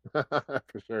protected. Absolutely.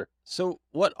 For sure. So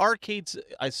what arcades?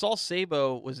 I saw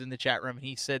Sabo was in the chat room, and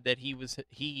he said that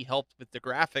he helped with the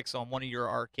graphics on one of your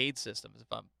arcade systems, if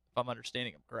I'm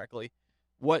understanding him correctly.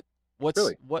 Unless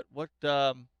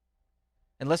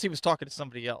he was talking to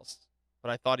somebody else,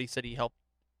 but I thought he said he helped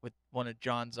with one of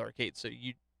John's arcades. So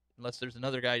unless there's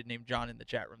another guy named John in the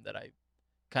chat room that I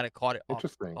kind of caught it.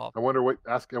 Interesting. Off. I wonder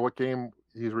what game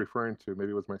he's referring to.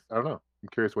 Maybe it was I don't know. I'm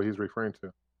curious what he's referring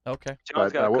to. Okay.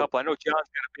 John's got a couple. I know John's got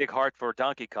a big heart for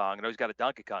Donkey Kong. I know he's got a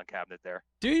Donkey Kong cabinet there.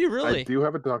 Do you really? I do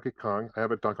have a Donkey Kong. I have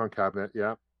a Donkey Kong cabinet,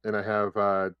 yeah. And I have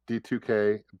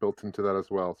D2K built into that as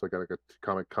well. So I got like a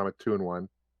Comet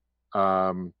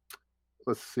 2-in-1.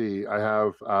 Let's see. I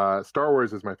have Star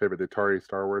Wars is my favorite. The Atari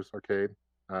Star Wars arcade.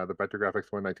 The Vector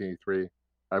Graphics one, 1983.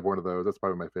 I have one of those. That's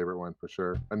probably my favorite one for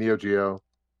sure. A Neo Geo.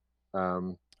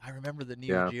 I remember the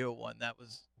Neo Geo one. That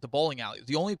was the bowling alley. It was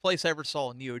the only place I ever saw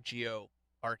a Neo Geo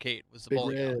arcade was the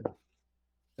bowling alley.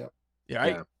 Yep.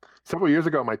 Yeah. Several years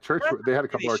ago, my church, they had a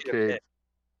couple arcades.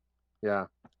 Yeah.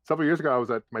 Several years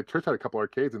ago, my church had a couple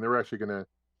arcades, and they were actually going to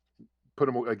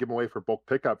give them away for bulk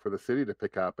pickup for the city to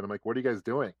pick up. And I'm like, what are you guys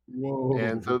doing? Whoa.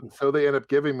 And so they end up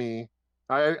giving me,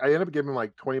 I ended up giving them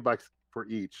like $20 for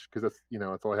each, because that's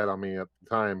all I had on me at the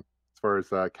time as far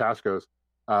as cash goes.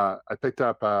 I picked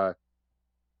up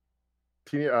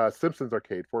Simpsons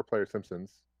arcade, 4-player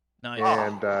Simpsons. Nice.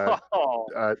 And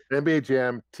NBA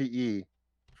Jam TE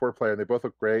 4-player, and they both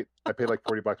look great. I paid like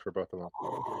 $40 for both of them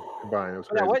combined. It was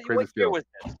crazy. What year was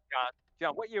this,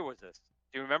 John? What year was this?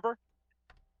 Do you remember?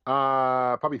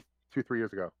 Probably 2-3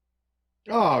 years ago.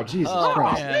 Oh, Jesus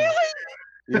Christ! Man.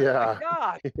 Yeah.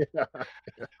 God. Yeah.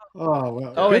 Oh,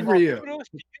 well, Oh, good for you. Kudos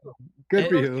to you. Good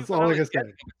for you. That's all I can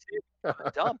say.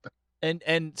 Dump.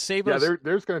 And Sabo's. Yeah,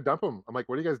 they're just gonna dump them. I'm like,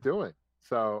 what are you guys doing?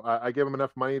 So I give them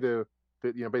enough money to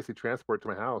basically transport to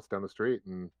my house down the street,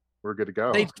 and we're good to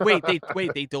go. They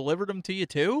delivered them to you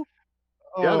too?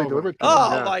 Yeah, they delivered.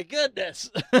 Oh my goodness!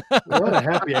 What a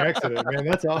happy accident, man!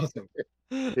 That's awesome.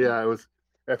 Yeah, it was.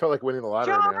 I felt like winning the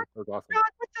lottery, John, man. It was awesome. John,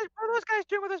 what are those guys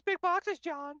doing with those big boxes,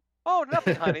 John? Oh,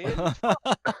 nothing, honey.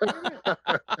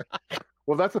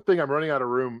 Well, that's the thing. I'm running out of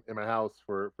room in my house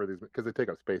for these, because they take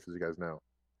up space, as you guys know.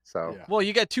 So Yeah. Well,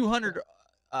 you got 200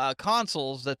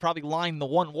 consoles that probably line the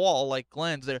one wall like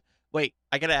Glenn's there. Wait,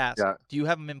 I gotta ask. Yeah. Do you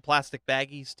have them in plastic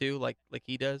baggies too, like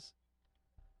he does?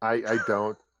 I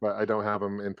don't. but I don't have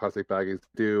them in plastic baggies.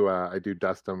 I do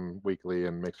dust them weekly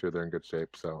and make sure they're in good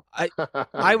shape. So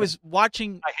I was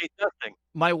watching. I hate dusting.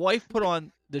 My wife put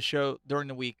on the show during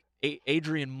the week,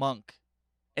 Adrian Monk,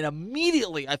 and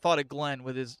immediately I thought of Glenn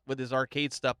with his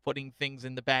arcade stuff, putting things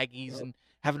in the baggies and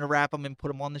having to wrap them and put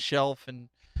them on the shelf. And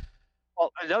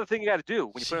well, another thing you got to do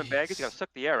when you put them in baggies, you got to suck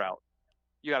the air out.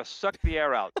 You got to suck the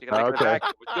air out. You got to make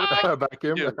it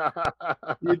vacuum.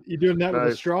 Vacuum. You doing that with a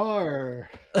Nice. straw,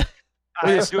 or?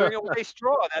 I am doing it with a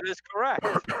straw. That is correct.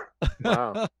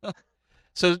 Wow.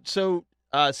 So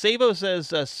Savo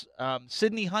says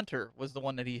Sydney Hunter was the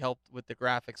one that he helped with the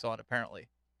graphics on, apparently.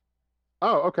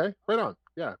 Oh, okay. Right on.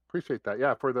 Yeah, appreciate that.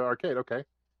 Yeah, for the arcade. Okay.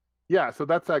 Yeah, so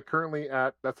that's currently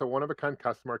that's a one-of-a-kind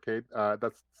custom arcade.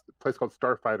 That's a place called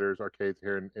Starfighters Arcades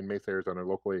here in Mesa, Arizona,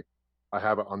 locally. I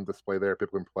have it on display there.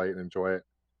 People can play it and enjoy it.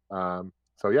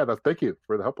 So yeah, thank you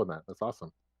for the help on that. That's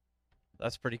awesome.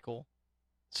 That's pretty cool.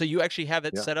 So you actually have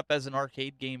it Yeah. set up as an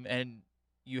arcade game, and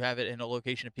you have it in a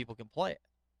location that people can play it.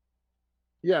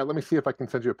 Yeah, let me see if I can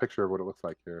send you a picture of what it looks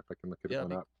like here. If I can look it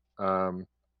one up.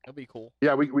 That'd be cool.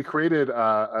 Yeah, we created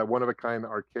a one-of-a-kind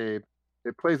arcade.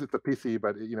 It plays, it's a PC,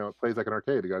 but it plays like an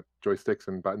arcade. You got joysticks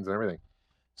and buttons and everything.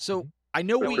 So I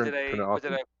know So we. was it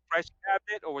a fresh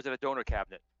cabinet or was it a donor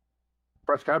cabinet?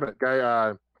 Fresh cabinet.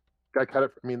 Guy cut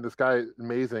it. I mean, this guy is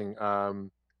amazing. I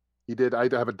have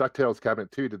a DuckTales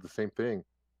cabinet too. He did the same thing.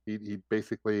 He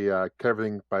basically cut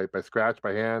everything by scratch,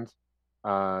 by hand.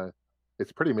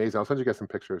 It's pretty amazing. I'll send you guys some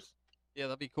pictures. Yeah,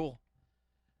 that'd be cool.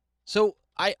 So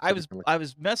I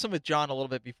was messing with John a little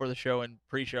bit before the show and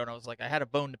pre-show, and I was like, I had a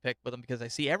bone to pick with him because I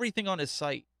see everything on his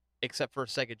site except for a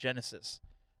Sega Genesis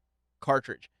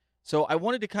cartridge. So I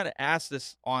wanted to kind of ask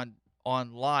this on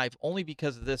live only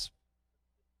because of this.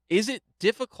 Is it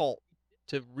difficult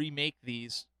to remake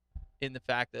these in the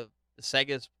fact of the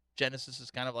Sega's Genesis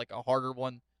is kind of like a harder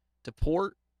one to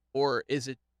port, or is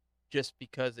it just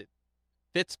because it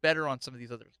fits better on some of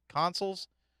these other consoles?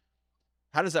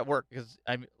 How does that work? Because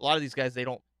a lot of these guys, they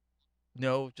don't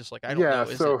know, just like I don't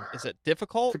know. Is it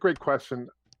difficult? It's a great question.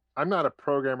 I'm not a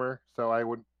programmer, so I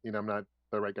would, I'm not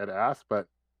the right guy to ask. But,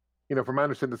 from my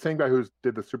understanding, the same guy who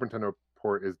did the Super Nintendo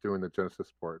port is doing the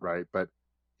Genesis port, right? But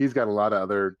he's got a lot of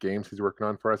other games he's working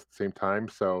on for us at the same time.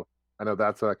 So I know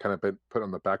that's kind of been put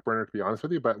on the back burner, to be honest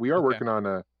with you. But we are working on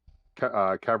a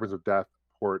Caverns of Death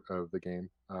port of the game,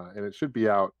 and it should be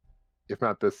out, if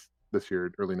not this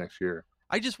year, early next year.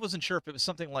 I just wasn't sure if it was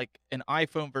something like an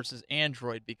iPhone versus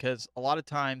Android, because a lot of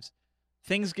times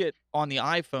things get on the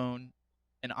iPhone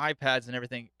and iPads and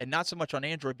everything, and not so much on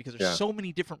Android because there's so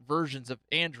many different versions of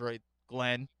Android,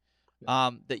 Glenn,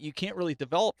 that you can't really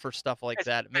develop for stuff like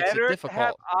that. It makes it difficult. To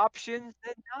have options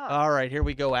than not. All right, here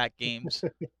we go at games.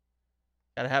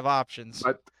 Got to have options.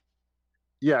 But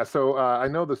yeah, so I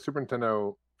know the Super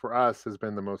Nintendo for us has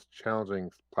been the most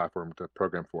challenging platform to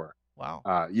program for.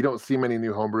 Wow. You don't see many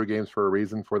new homebrew games for a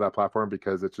reason for that platform,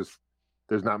 because it's just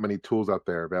there's not many tools out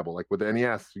there available. Like with the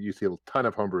NES, you see a ton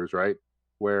of homebrews, right?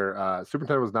 Where Super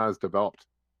Nintendo was not as developed,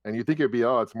 and you think it'd be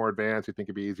it's more advanced, you think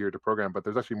it'd be easier to program, but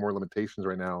there's actually more limitations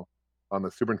right now on the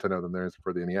Super Nintendo than there is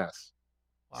for the NES.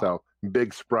 Wow. So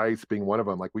big sprites being one of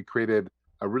them. Like we created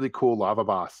a really cool lava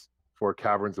boss for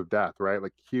Caverns of Death, right?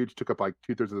 Like huge, took up like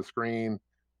 2/3 of the screen,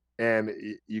 and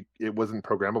it wasn't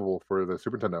programmable for the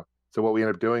Super Nintendo. So what we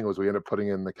ended up doing was we ended up putting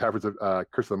in the Caverns of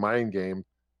Curse of the Mayan game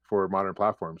for modern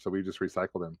platforms. So we just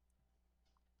recycled them.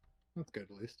 That's good,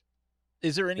 at least.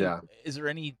 Is there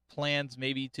any plans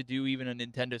maybe to do even a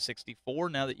Nintendo 64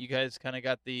 now that you guys kind of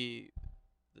got the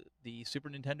Super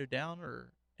Nintendo down,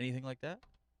 or anything like that?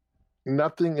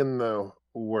 Nothing in the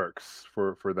works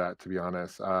for that, to be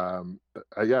honest.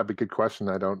 Yeah, but good question.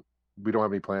 We don't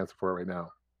have any plans for it right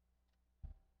now.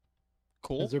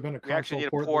 Cool. Has there been a We actually need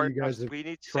a port port. that you guys have We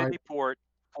need to tried? send a port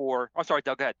for. I'm sorry,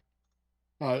 Doug. Go ahead.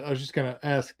 I was just gonna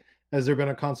ask: has there been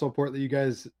a console port that you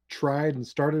guys tried and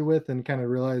started with, and kind of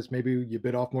realized maybe you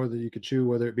bit off more than you could chew,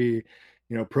 whether it be,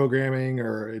 programming,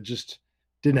 or it just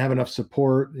didn't have enough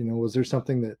support? Was there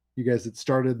something that you guys had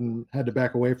started and had to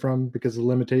back away from because of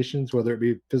limitations, whether it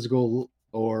be physical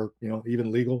or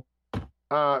even legal?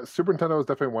 Super Nintendo was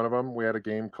definitely one of them. We had a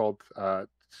game called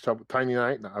Tiny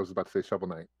Night. No, I was about to say Shovel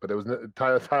Knight, but it was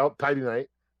Tiny Night.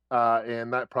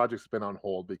 And that project's been on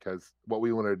hold because what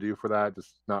we wanted to do for that,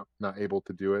 just not able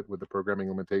to do it with the programming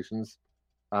limitations.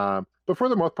 But for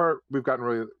the most part, we've gotten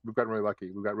really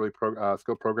lucky. We've got really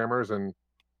skilled programmers, and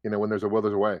when there's a will,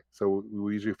 there's a way. So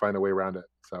we usually find a way around it.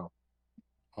 So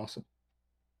awesome.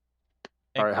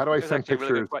 All right, how do I send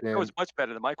pictures? That was much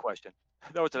better than my question.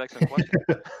 That was an excellent question.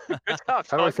 Good job,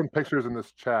 how do I send pictures in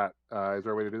this chat? Is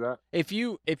there a way to do that? If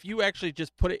you actually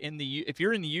just put it in if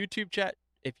you're in the YouTube chat,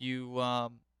 if you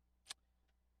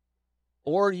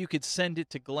Or you could send it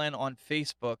to Glenn on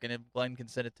Facebook, and if Glenn can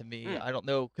send it to me. I don't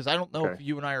know, because I don't know if Okay.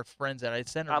 you and I are friends. I'd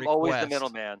send a I'm request. always the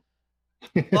middleman.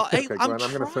 Well, hey, Okay, I'm Glenn,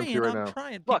 I'm gonna send to you right now.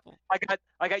 trying. Look, People.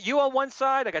 I got you on one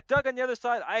side. I got Doug on the other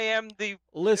side. I am the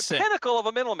Listen, pinnacle of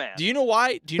a middleman. do you know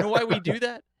why? Do you know why we do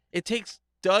that? It takes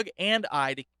Doug and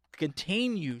I to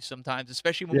contain you sometimes,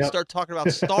 especially when we start talking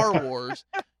about Star Wars.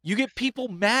 You get people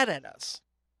mad at us.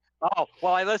 Oh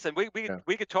well, listen. We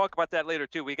could talk about that later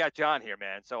too. We got John here,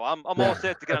 man. So I'm all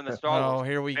set to get on the Star Wars. Oh,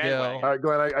 here we bandwagon. go. All right,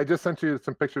 Glenn, I just sent you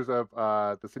some pictures of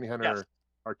the City Hunter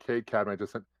arcade cabinet I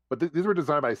just sent. But these were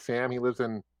designed by Sam. He lives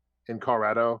in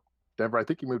Colorado, Denver. I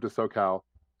think he moved to SoCal.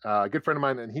 A good friend of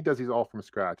mine, and he does these all from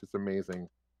scratch. It's amazing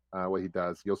what he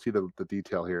does. You'll see the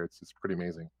detail here. It's pretty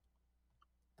amazing.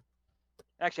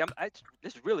 Actually,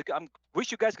 this is really good. I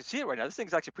wish you guys could see it right now. This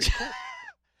thing's actually pretty cool.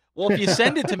 Well, if you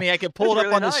send it to me, I can pull it up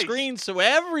really on the nice. screen so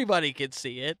everybody can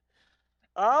see it.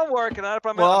 I'm working on it.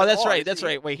 But Well, that's right. That's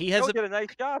right. Wait, he has did a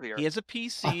nice job here. he has a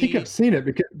PC. I think I've seen it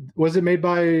because was it made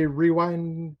by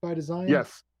Rewind by Design?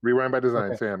 Yes, Rewind by Design,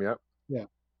 Okay. Sam. Yep.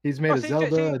 He's made a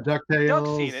Zelda, a DuckTales.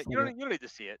 Doug's seen it. You don't need to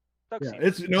see it. Doug's Yeah, seen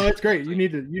it. it's great. You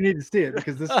need to see it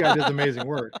because this guy does amazing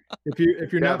work. If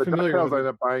you're not the familiar DuckTales with I it,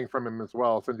 ended up buying from him as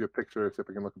well. I'll send you a picture. See if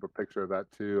I can look up a picture of that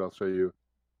too. I'll show you.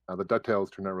 The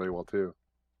DuckTales turned out really well too.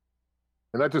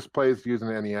 And that just plays using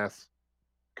the NES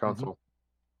console.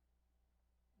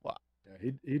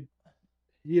 yeah,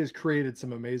 he has created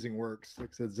some amazing works. Like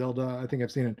I said, Zelda. I think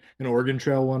I've seen an Oregon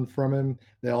Trail one from him.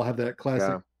 They all have that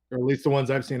classic, or at least the ones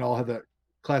I've seen all have that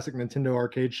classic Nintendo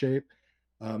arcade shape.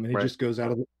 And he just goes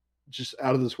out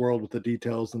of this world with the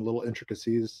details and little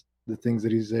intricacies, the things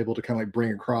that he's able to kind of like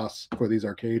bring across for these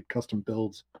arcade custom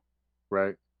builds.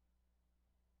 Right.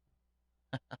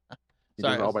 He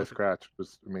Sorry, did it all by scratch. It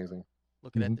was amazing.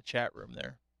 Looking at the chat room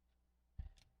there.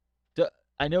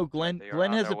 I know Glenn They are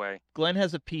on has their way. Glenn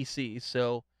has a PC,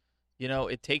 so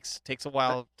it takes a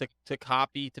while to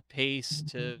copy, to paste,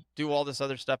 to do all this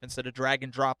other stuff instead of drag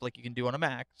and drop like you can do on a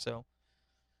Mac. So,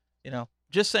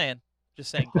 just saying,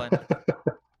 Glenn.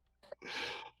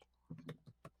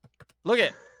 Look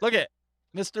at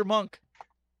Mr. Monk.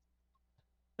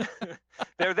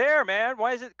 They're there, man.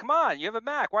 Why is it? Come on, you have a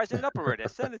Mac. Why isn't it up already? I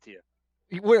sent it to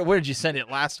you. Where did you send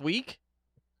it last week?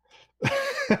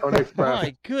 Pony Express.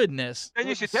 My goodness. Then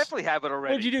you should definitely have it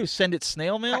already. What did you do? Send it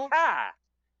snail mail? Ah,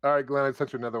 All right, Glenn, I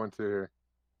sent you another one too here.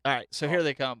 All right, so here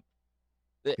they come.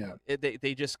 Yeah.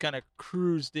 They just kind of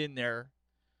cruised in there.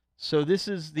 So this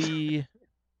is the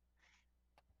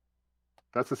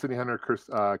That's the City Hunter Curse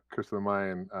of the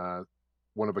Mayan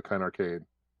one of a kind arcade.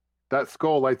 That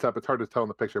skull lights up. It's hard to tell in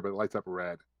the picture, but it lights up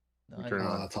red. You turn it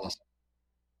on. That's awesome.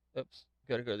 Oops,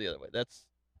 gotta go the other way.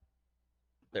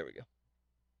 There we go.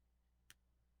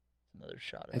 Another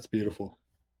shot of That's it. beautiful.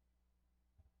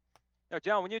 now,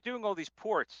 John, when you're doing all these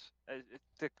ports,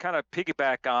 to kind of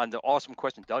piggyback on the awesome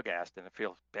question Doug asked, and I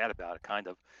feel bad about it, kind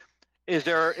of. Is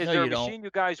there a you don't. machine you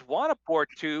guys want to port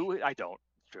to? I don't.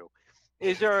 It's true.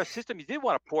 Is there a system you did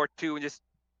want to port to, and just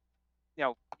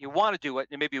you want to do it,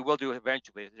 and maybe you will do it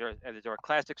eventually? Is there a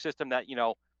classic system that you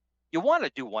want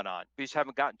to do one on, but you just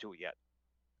haven't gotten to it yet?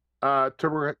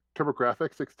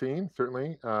 TurboGrafx 16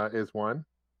 certainly is one.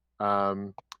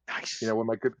 Nice.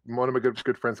 One of my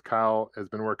good friends, Kyle, has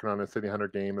been working on a City Hunter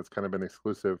game that's kind of been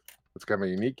exclusive. It's kind of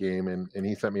a unique game, and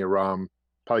he sent me a ROM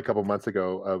probably a couple months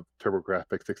ago of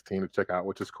TurboGrafx 16 to check out,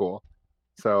 which is cool.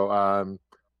 So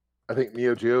I think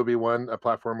Neo Geo would be a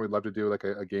platform we'd love to do like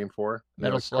a game for.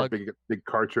 Metal Slug. Big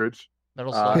cartridge.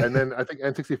 Metal Slug. And then I think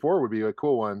N64 would be a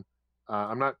cool one.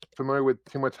 I'm not familiar with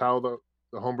too much how the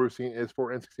homebrew scene is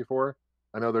for N64.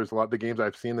 I know there's a lot of the games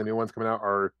I've seen, the new ones coming out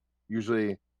are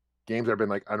usually games that have been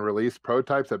like unreleased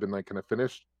prototypes that have been like kind of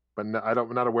finished, but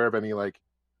I'm not aware of any like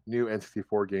new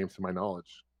N64 games to my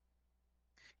knowledge.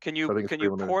 Can you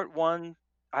port one?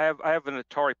 I have an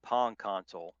Atari Pong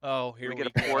console. Oh, here we we get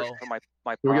a port go. for my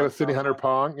Can we Pong get a City console? Hunter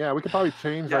Pong? Yeah, we could probably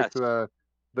change Yes.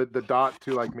 like the dot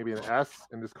to like maybe an S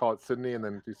and just call it Sydney, and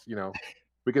then just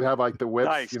we could have like the whips.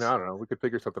 Nice. I don't know. We could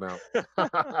figure something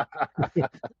out.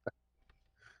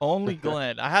 Only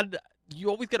Glenn. You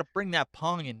always got to bring that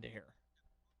Pong into here.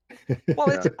 Well,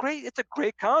 it's a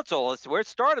great console. It's where it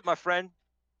started, my friend.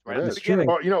 Right at the It is. beginning.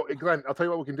 Well, Glenn, I'll tell you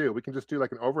what we can do. We can just do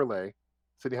like an overlay,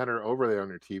 City Hunter overlay on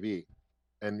your TV,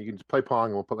 and you can just play Pong,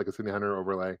 and we'll put like a City Hunter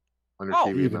overlay on your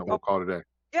TV, and then we'll call it a day.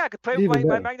 Yeah, I could play Even with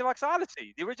my better. Magnavox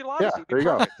Odyssey, the original Yeah, Odyssey. there you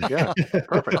go. Yeah,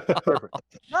 perfect.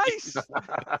 Nice.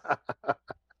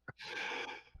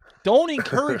 Don't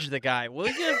encourage the guy, will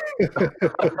you?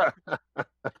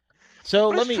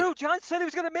 So But it's true. John said he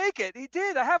was going to make it. He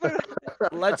did. I haven't.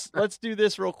 let's do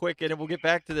this real quick, and then we'll get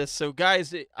back to this. So,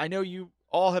 guys, I know you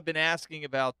all have been asking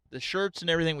about the shirts and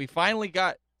everything. We finally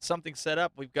got something set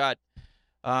up. We've got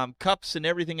cups and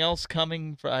everything else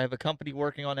coming. I have a company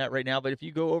working on that right now. But if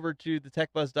you go over to the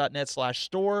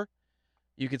techbuzz.net/store,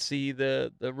 you can see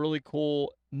the really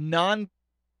cool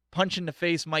non-punch in the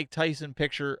face Mike Tyson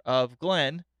picture of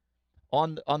Glenn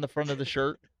on the front of the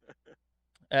shirt.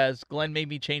 As Glenn made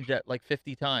me change that like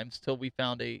 50 times till we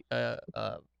found a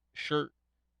shirt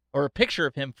or a picture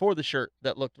of him for the shirt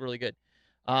that looked really good.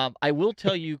 I will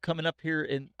tell you, coming up here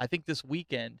in, I think this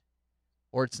weekend,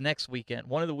 or it's next weekend,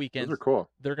 one of the weekends, Those are cool.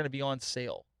 they're going to be on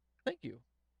sale. Thank you.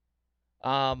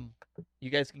 You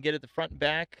guys can get it the front and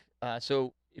back.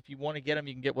 So if you want to get them,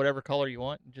 you can get whatever color you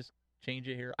want and just change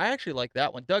it here. I actually like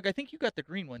that one. Doug, I think you got the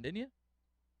green one, didn't you?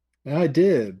 I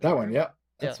did. That one, yep.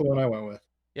 That's the one I went with.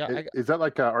 Yeah. Is that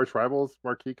like Arch Rivals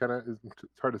marquee kind of? It's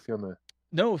hard to see on the.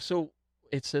 No, so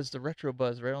it says the Retro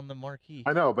Buzz right on the marquee.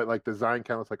 I know, but like design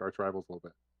kind of looks like Arch Rivals a little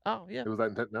bit. Oh, yeah. Was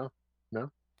that intent? No?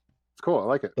 It's cool. I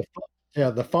like it.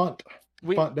 The font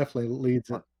definitely leads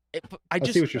it. I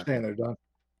see what you're saying there, Don.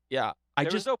 Yeah.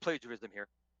 There's no plagiarism here.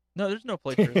 No, there's no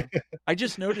plagiarism. I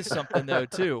just noticed something, though,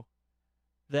 too,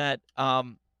 that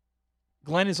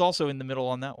Glenn is also in the middle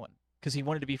on that one because he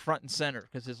wanted to be front and center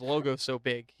because his logo's so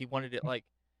big. He wanted it like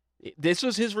this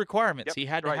was his requirements. Yep, he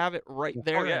had to have it right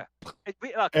there. Oh, yeah.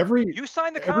 You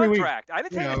signed the every week. contract. I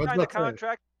didn't say you signed the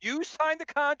contract. You signed the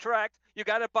contract. You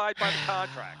got to abide by the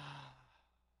contract.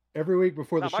 Every week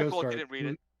before the Not my show fault you starts, didn't read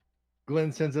it.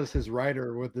 Glenn sends us his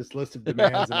writer with this list of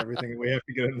demands and everything, and we have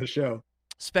to get in the show.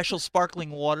 Special sparkling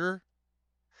water.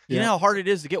 You Yeah. know how hard it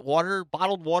is to get water,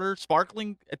 bottled water,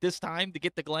 sparkling at this time to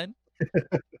get the Glenn?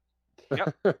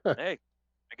 Yep. Hey,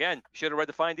 again, you should have read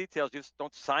the fine details. Just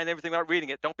don't sign everything without reading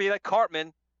it. Don't be like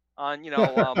Cartman on,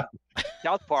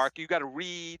 South Park. You got to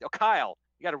read. Oh, Kyle,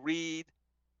 you got to read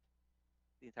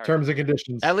the entire Terms and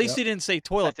conditions. At least he didn't say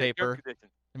toilet That's it, paper. terms and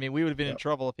conditions. I mean, we would have been in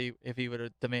trouble if he would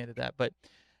have demanded that. But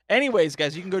anyways,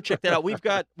 guys, you can go check that out. We've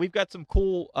got some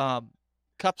cool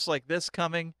cups like this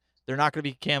coming. They're not going to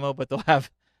be camo, but they'll have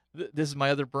this is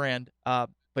my other brand.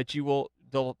 But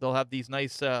they'll have these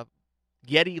nice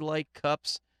Yeti-like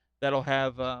cups that'll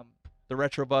have the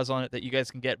Retro Buzz on it that you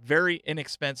guys can get very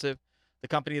inexpensive. The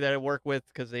company that I work with,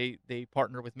 because they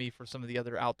partner with me for some of the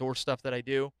other outdoor stuff that I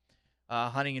do,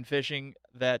 hunting and fishing,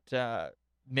 that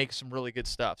makes some really good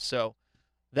stuff. So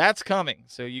that's coming.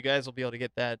 So you guys will be able to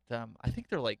get that. I think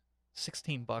they're like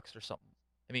 $16 or something.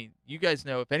 I mean, you guys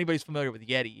know, if anybody's familiar with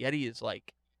Yeti is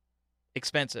like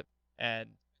expensive, and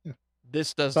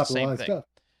this does the same thing. Stuff.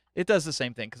 It does the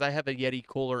same thing because I have a Yeti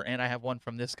cooler and I have one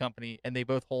from this company, and they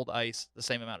both hold ice the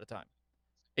same amount of time,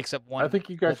 except one. I think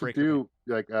you guys should do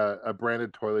me. like a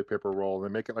branded toilet paper roll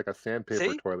and make it like a sandpaper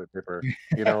See? toilet paper.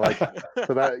 Like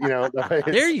so that that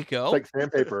way There you go. It's like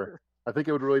sandpaper. I think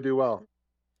it would really do well.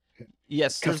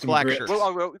 Yes, there's Custom black grip. shirts.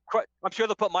 Well, I'm sure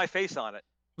they'll put my face on it.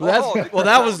 Well,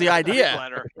 that was the idea.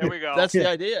 Leonard. There we go. That's the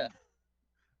idea.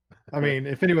 I mean,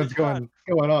 if anyone's going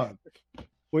on,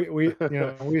 we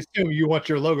assume you want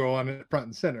your logo on it front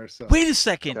and center. So Wait a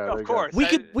second. Yeah, there Of you go. course.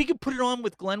 We could put it on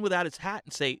with Glenn without his hat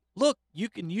and say, "Look, you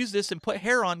can use this and put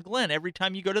hair on Glenn every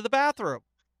time you go to the bathroom."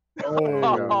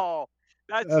 Oh,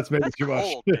 That's maybe too much.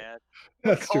 cold, man.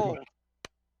 that's too Cold. much.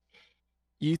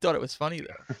 You thought it was funny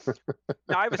though.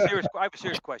 No, I have a serious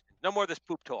question. No more of this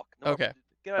poop talk. No, Okay.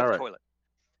 Get out of All the right. toilet.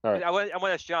 All right. I want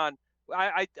to ask John.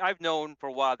 I've known for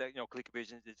a while that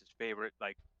ColecoVision is his favorite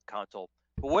console.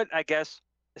 But what, I guess,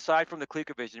 aside from the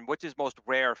ColecoVision, what's his most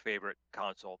rare favorite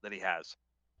console that he has?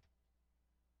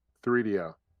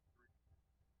 3DO.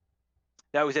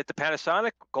 Now, is it the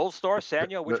Panasonic, Gold Star,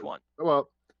 Sanyo? Which one? Well,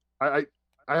 I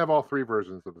have all three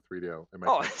versions of the 3DO in my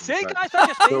Oh, collection, see, in guys,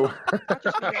 fact. I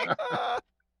just need.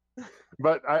 So,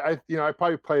 but I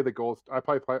probably play the Gold. I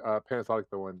probably play Panasonic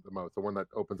the most, the one that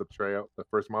opens up the tray out, the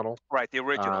first model. Right, the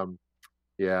original.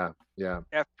 Yeah.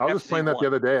 I was just playing that the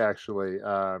other day, actually.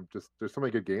 Just there's so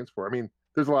many good games for it. I mean,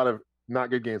 there's a lot of not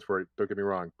good games for it. Don't get me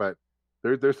wrong, but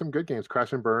there's some good games.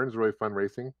 Crash and Burn is a really fun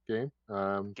racing game.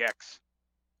 Gex.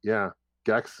 Yeah,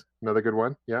 Gex, another good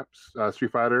one. Yeah,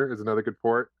 Street Fighter is another good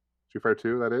port. Street Fighter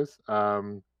 2, that is.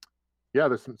 Yeah,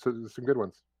 there's some good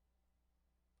ones.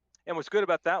 And what's good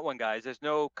about that one, guys, there's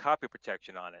no copy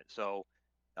protection on it. So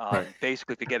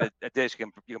basically, if you get a disc,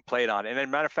 you can play it on it. And as a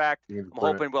matter of fact, I'm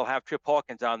hoping we'll have Trip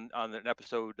Hawkins on an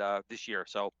episode this year.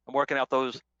 So I'm working out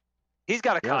those. He's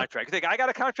got a contract. You think I got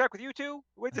a contract with you two?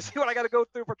 Wait to see what I got to go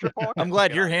through for Trip Hawkins. I'm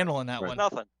glad you're handling that one.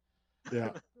 Nothing.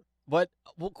 Yeah. Well,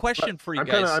 question for you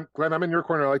guys. Glenn, I'm in your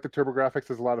corner. I like the TurboGrafx.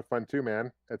 It's a lot of fun too,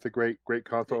 man. It's a great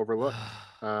console overlooked.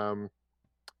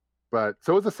 But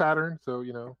so is the Saturn. So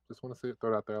just want to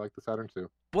throw it out there. I like the Saturn too.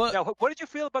 What? Now, what did you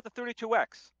feel about the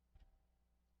 32X?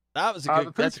 That was a good.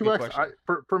 The That's a good 32X.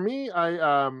 question. For me,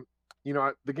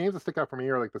 the games that stick out for me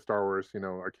are like the Star Wars,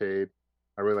 arcade.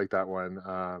 I really like that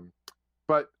one.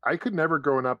 But I could never,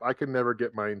 growing up, I could never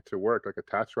get mine to work like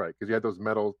attach right because you had those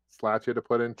metal slats you had to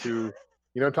put into,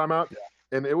 time out,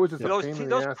 and it was just a pain in the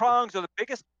those ass. prongs are the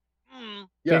biggest.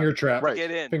 Yeah, Finger trap. right.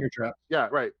 Get in. Finger trap. Yeah,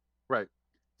 right.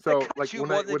 So cut like you when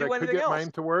more I than they do could anything get else.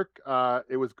 mine to work,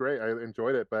 it was great. I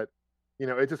enjoyed it, but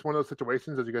it's just one of those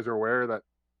situations, as you guys are aware, that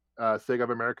Sega of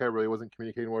America really wasn't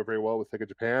communicating very well with Sega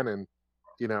Japan, and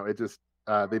it just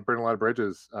they burned a lot of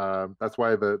bridges. That's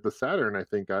why the Saturn, I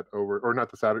think, got over, or not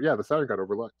the Saturn. Yeah, the Saturn got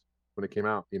overlooked when it came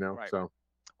out. Right. So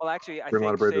Well, actually, I burned a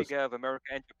lot think of bridges. Sega of America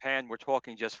and Japan were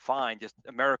talking just fine. Just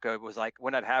America was like,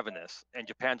 we're not having this, and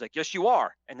Japan's like, yes, you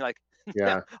are, and you're like,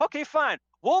 Yeah. okay, fine,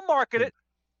 we'll market it.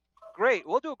 Great,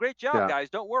 we'll do a great job, Yeah. guys.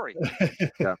 Don't worry.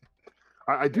 Yeah.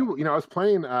 I do. I was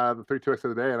playing the 32X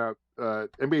the other day, and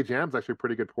NBA Jam's actually a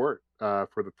pretty good port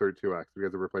for the 32X. If you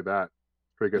guys ever played that,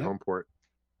 pretty good home port.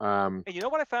 And you know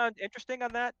what I found interesting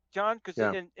on that, John? Because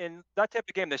in that type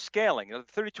of game, there's scaling. The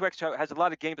 32X has a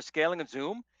lot of games of scaling and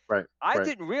zoom. Right. I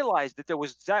didn't realize that there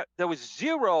was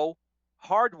zero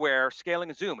hardware scaling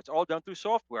and zoom. It's all done through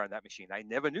software on that machine. I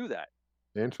never knew that.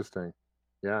 Interesting.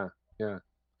 Yeah.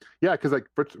 Because like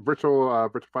virtual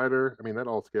fighter, I mean, that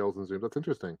all scales and zooms. That's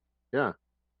interesting. Yeah.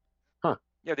 Huh.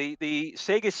 Yeah. The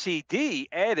Sega CD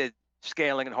added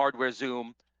scaling and hardware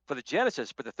zoom for the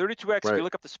Genesis, but the 32X, if you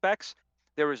look up the specs,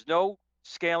 there is no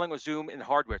scaling or zoom in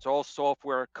hardware. It's all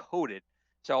software coded.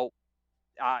 So,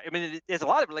 I mean, there's a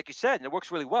lot of it, like you said, and it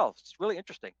works really well. It's really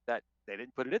interesting that they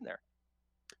didn't put it in there.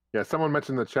 Yeah, someone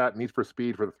mentioned in the chat Need for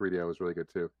Speed for the 3DO was really good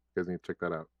too. You guys need to check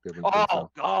that out.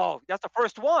 That's the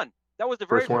first one. That was the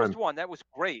very first one. That was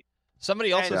great.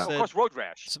 Somebody also said, of course, Road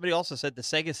Rash. Somebody also said the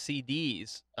Sega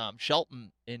CDs.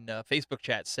 Shelton in Facebook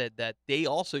chat said that they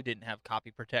also didn't have copy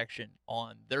protection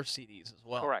on their CDs as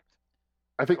well. Correct.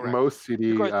 I think most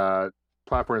CD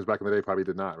platforms back in the day probably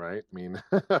did not, right? I mean,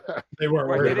 they weren't They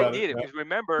worried didn't about need it it. because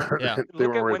remember, They look weren't at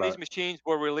worried when about these machines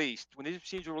were released. When these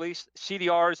machines were released,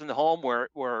 CDRs in the home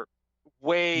were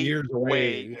way, Years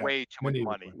away. way too much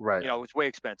money. Right. It was way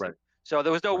expensive. Right. So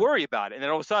there was no worry about it. And then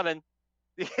all of a sudden,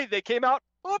 they came out.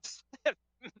 Oops.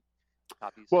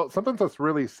 Copies. Well, something that's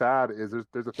really sad is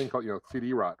there's a thing called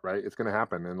CD rot, right? It's going to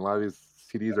happen, and a lot of these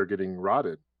CDs are getting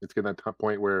rotted. It's getting to that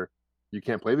point where you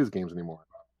can't play these games anymore.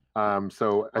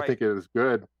 So I think it is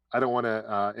good. I don't want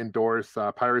to endorse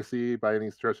piracy by any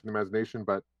stretch of the imagination,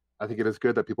 but I think it is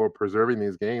good that people are preserving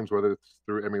these games, whether it's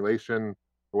through emulation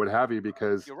or what have you,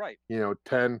 because you're right.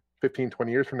 10, 15,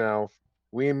 20 years from now,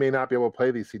 we may not be able to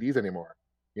play these CDs anymore,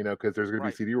 because there's going to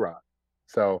be CD rot.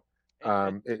 So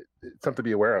it's something to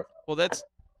be aware of. Well, that's.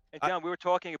 And John, we were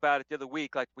talking about it the other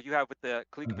week, like what you have with the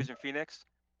ColecoVision Phoenix.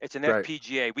 It's an Right.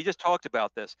 FPGA. We just talked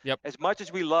about this. Yep. As much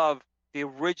as we love the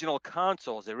original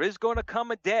consoles, there is going to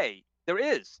come a day. There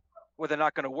is where they're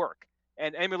not going to work.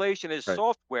 And emulation is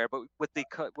software, but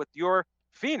with your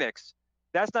Phoenix,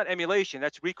 that's not emulation.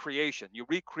 That's recreation. You're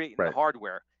recreating the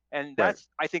hardware, and that's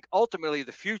I think ultimately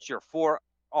the future for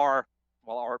our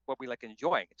what we like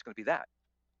enjoying. It's going to be that.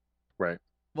 Right.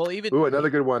 Well, even another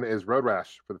good one is Road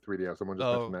Rash for the 3DO. Someone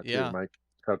just mentioned that too. Mike,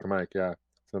 shout out to Mike. Yeah,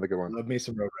 it's another good one. Love me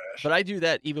some Road Rash. But I do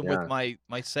that even with my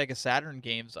Sega Saturn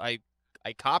games. I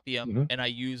copy them and I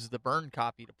use the burn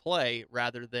copy to play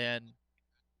rather than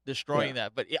destroying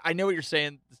that. But I know what you're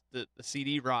saying, the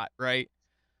CD rot, right?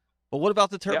 But what about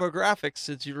the TurboGrafx?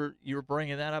 Since you were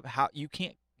bringing that up, how you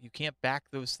can't back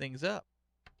those things up?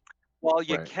 Well,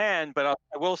 you can, but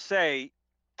I will say,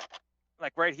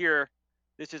 like right here,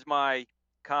 this is my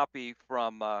copy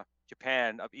from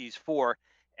Japan of Ys 4,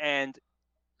 and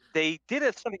they did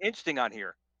something interesting on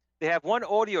here. They have one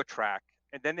audio track,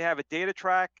 and then they have a data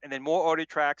track, and then more audio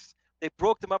tracks. They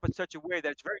broke them up in such a way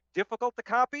that it's very difficult to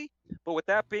copy. But with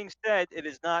that being said, it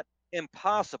is not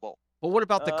impossible. Well, what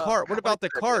about the card? What about the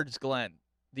cards, Glenn?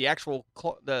 The actual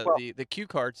the cue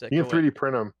cards that you can 3D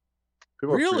print them.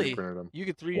 People really? 3D printed them. You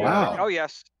could 3D. Wow. Oh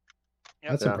yes.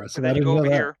 Yep. That's impressive. And then you go over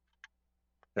here.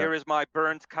 Here is my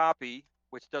burned copy,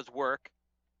 which does work.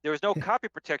 There is no copy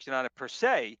protection on it per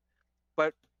se,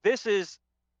 but this is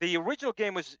the original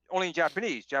game was only in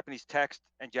Japanese text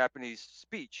and Japanese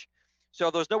speech. So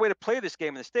there was no way to play this game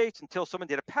in the States until someone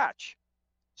did a patch.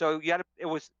 So it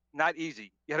was not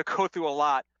easy. You had to go through a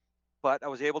lot, but I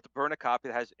was able to burn a copy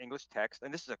that has English text,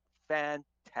 and this is a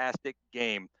fantastic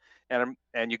game,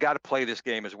 and you got to play this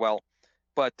game as well.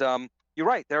 But you're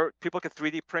right. People can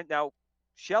 3D print now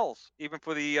shells even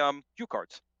for the cue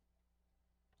cards.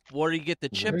 Where do you get the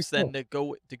chips then to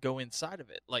go inside of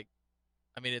it? Like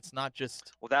I mean, it's not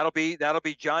just. Well, that'll be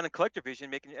John and CollectorVision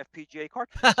making FPGA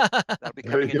cartridges. That'll be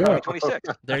There coming you in go.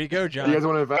 2026. There you go, Do you guys John.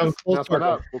 want to invest? full Now sign circle.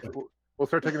 up. We'll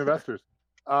start taking investors.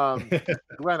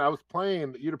 Glenn, I was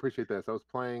playing. You'd appreciate this. I was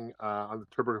playing on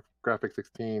the TurboGrafx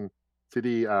 16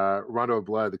 CD, Rondo of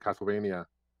Blood, the Castlevania.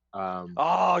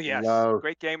 Oh yes, love-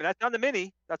 great game, and that's on the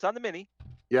mini.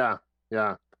 Yeah.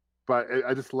 But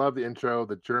I just love the intro,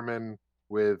 the German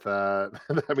with. I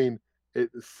mean,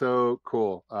 it's so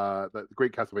cool. The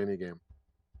great Castlevania game,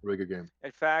 really good game.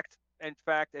 In fact,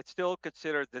 it's still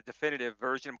considered the definitive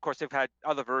version. Of course, they've had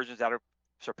other versions that have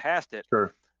surpassed it.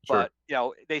 Sure. But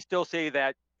they still say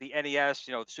that the NES,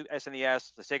 the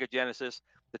SNES, the Sega Genesis,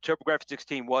 the TurboGrafx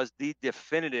 16 was the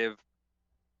definitive,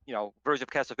 version of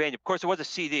Castlevania. Of course, it was a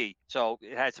CD, so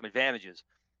it had some advantages.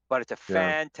 But it's a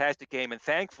fantastic game, and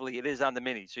thankfully, it is on the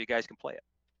mini, so you guys can play it.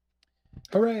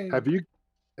 Hooray! Have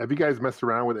you guys messed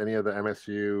around with any of the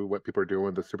MSU? What people are doing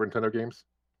with the Super Nintendo games?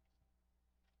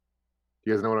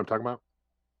 You guys know what I'm talking about?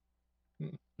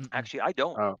 Actually, I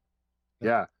don't.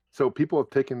 Yeah. So people have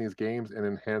taken these games and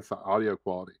enhanced the audio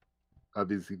quality of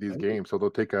these games. So they'll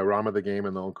take a ROM of the game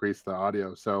and they'll increase the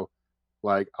audio. So,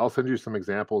 like, I'll send you some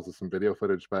examples of some video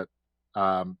footage, but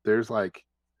there's like,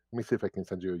 let me see if I can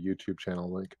send you a YouTube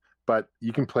channel link. But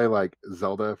you can play like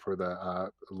Zelda for the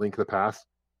Link of the Past,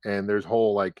 and there's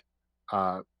whole like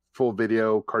full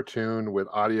video cartoon with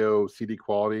audio CD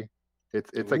quality.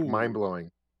 It's like mind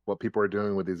blowing what people are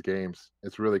doing with these games.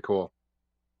 It's really cool.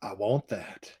 I want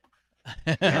that.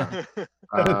 Yeah.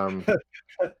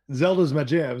 Zelda's my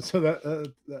jam, so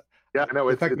that yeah, no, the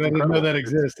it's fact that I didn't incredible. know that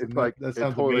exists. It's like that it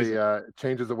sounds totally amazing.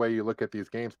 changes the way you look at these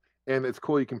games, and it's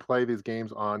cool. You can play these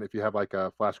games on, if you have like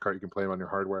a flash card, you can play them on your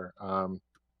hardware.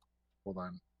 Hold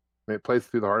on, and it plays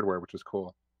through the hardware, which is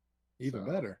cool. Even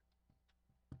better.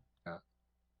 Yeah,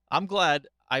 I'm glad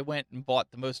I went and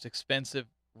bought the most expensive,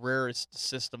 rarest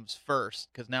systems first,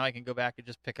 because now I can go back and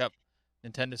just pick up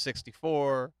Nintendo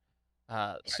 64,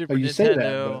 Super You Nintendo. say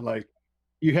that, but like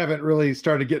you haven't really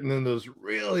started getting in those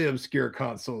really obscure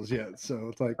consoles yet. So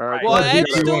it's like, all right. Well, where I'm do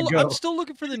you wanna still, I'm go? still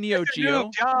looking for the Neo Such a Geo.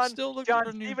 noob, John. I'm still looking John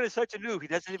for a new. Steven is such a noob. He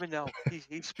doesn't even know.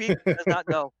 He speaks, does not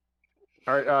know.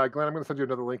 All right, Glenn, I'm going to send you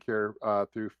another link here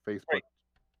through Facebook Great.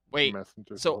 Wait,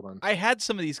 Messenger. so Hold on. I had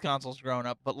some of these consoles growing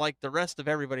up, but like the rest of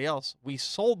everybody else, we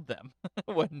sold them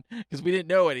because we didn't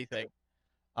know anything.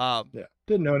 Yeah,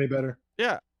 didn't know any better.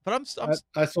 Yeah, but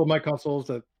I sold my consoles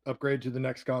to upgrade to the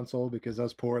next console because I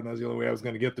was poor and that was the only way I was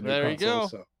going to get the new There you console. go.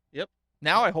 So Yep.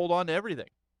 Now I hold on to everything.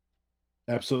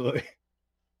 absolutely.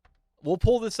 We'll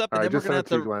pull this up, All and right, then just send it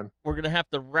to you, Glenn. we're gonna have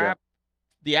to wrap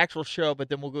the actual show, but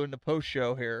then we'll go into post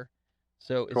show here.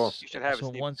 So Cool. it's You should have it, so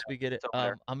Steve. once we get it, It's up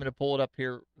there. I'm gonna pull it up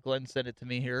here. Glenn sent it to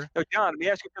me here. So, John, let me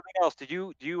ask you something else.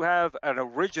 Do you have an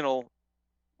original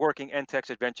working NTEX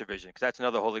Adventure Vision? Because that's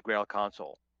another Holy Grail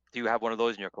console. Do you have one of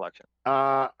those in your collection?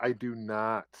 I do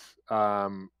not.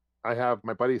 I have,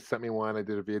 my buddy sent me one. I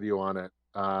did a video on it.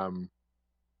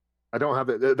 I don't have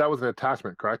that. That was an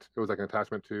attachment, correct? It was like an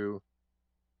attachment to.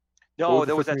 No, was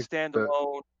there the was that system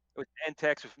standalone. It was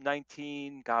NTEX with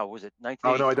 19. God, was it 1983?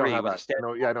 Oh no, I don't have was that. a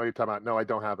No, yeah, I know what you're talking about. No, I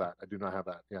don't have that. I do not have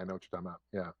that. Yeah, I know what you're talking about.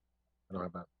 Yeah, I don't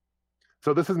have that.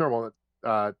 So this is normal.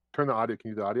 Turn the audio. Can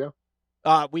you do the audio?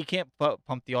 We can't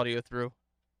pump the audio through.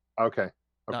 Okay.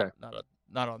 Okay.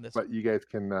 Not on this. But you guys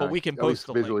can. But we can at least post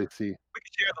the link. visually see. We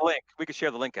could share the link. We could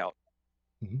share the link out.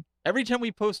 Every time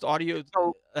we post audio,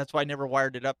 So- that's why I never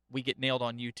wired it up. We get nailed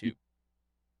on YouTube.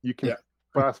 You can Yeah.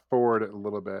 fast forward it a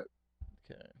little bit,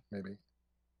 Okay, maybe.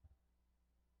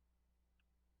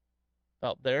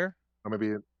 about there. Or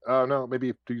maybe. Oh no, maybe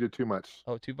you did too much.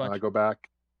 Oh, too much. Go back.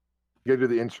 You gotta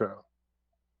do the intro.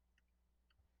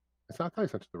 It's not. I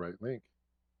sent you the right link.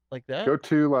 Like that. Go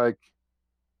to like.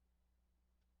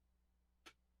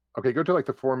 Okay, go to like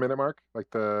the 4-minute mark, like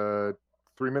the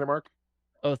 3-minute mark.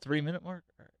 Oh, 3-minute mark.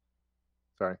 All right.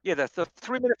 Sorry. Yeah, that's the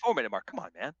 3-minute, 4-minute mark. Come on,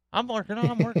 man. I'm working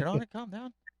on it. Calm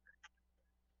down.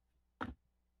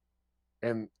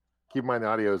 And keep in mind the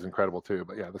audio is incredible too.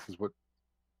 But yeah, this is what.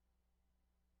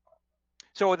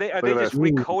 So are they Look at just this.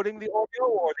 recoding the audio,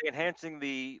 or are they enhancing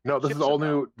the? No, this chip is all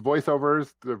somehow? new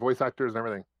voiceovers, the voice actors, and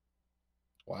everything.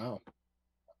 Wow.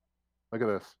 Look at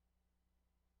this.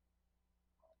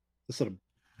 This would have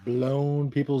blown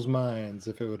people's minds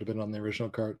if it would have been on the original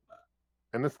cart.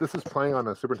 And this is playing on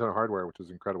the Super Nintendo hardware, which is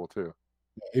incredible too.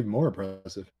 Even more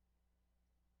impressive.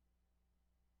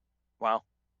 Wow.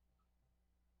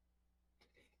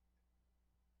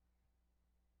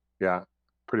 Yeah,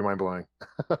 pretty mind blowing.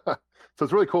 So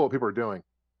it's really cool what people are doing.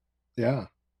 Yeah.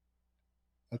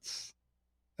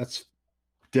 That's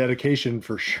dedication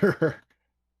for sure.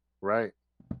 Right.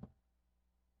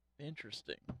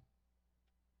 Interesting.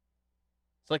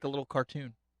 It's like a little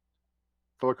cartoon.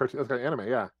 Full of cartoon. That's got anime.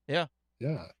 Yeah. Yeah.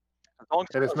 As long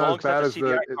And it's as not long as bad as it's not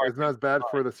a the. CDI It's not as bad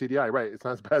for the CDI, right? It's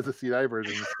not as bad as the CDI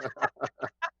versions.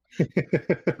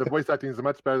 The voice acting is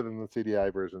much better than the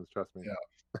CDI versions. Trust me. Yeah.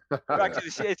 Actually,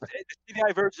 the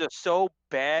CDI versions are so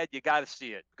bad, you got to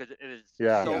see it because it is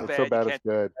Yeah, so it's bad. so bad you it's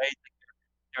can't,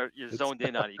 good. you're zoned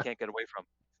in on it. You can't get away from.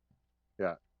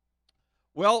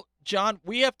 Well, John,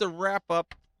 we have to wrap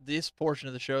up this portion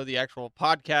of the show, the actual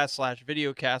podcast /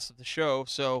 video cast of the show.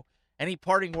 So, any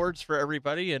parting words for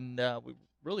everybody? And we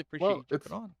really appreciate you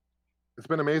jumping on. It's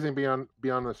been amazing being on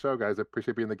the show, guys. I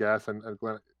appreciate being the guest, and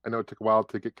Glenn, I know it took a while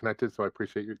to get connected, so I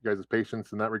appreciate you guys'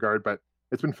 patience in that regard. But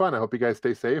it's been fun. I hope you guys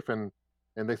stay safe, and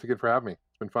thanks again for having me.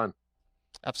 It's been fun.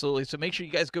 Absolutely. So make sure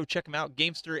you guys go check him out,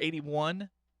 Gamester81,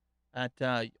 at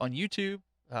on YouTube,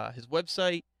 his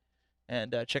website,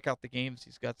 and check out the games.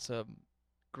 He's got some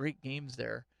great games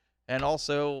there. And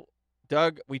also,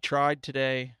 Doug, we tried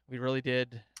today. We really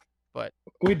did. But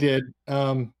we did.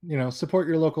 Support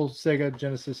your local Sega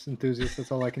Genesis enthusiasts.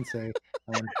 That's all I can say.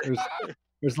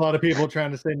 There's a lot of people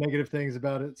trying to say negative things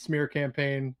about it. Smear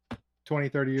campaign, 20,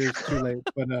 30 years too late.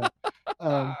 But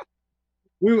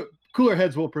cooler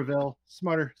heads will prevail.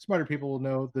 Smarter people will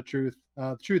know the truth.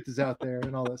 The truth is out there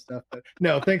and all that stuff. But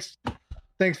no, thanks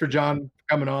for John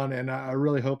coming on, and I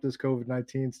really hope this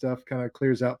COVID-19 stuff kind of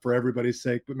clears out for everybody's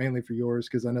sake, but mainly for yours,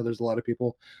 because I know there's a lot of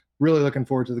people really looking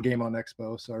forward to the Game On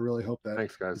Expo. So I really hope that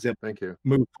thanks, guys. Thank you.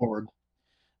 Move forward.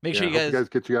 Make sure you guys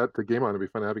get you out to Game On. It'd be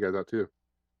fun to have you guys out too.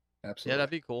 Absolutely. Yeah,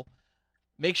 that'd be cool.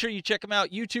 Make sure you check him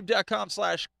out,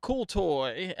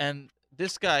 youtube.com/cooltoy. And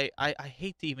this guy, I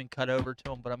hate to even cut over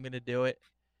to him, but I'm going to do it.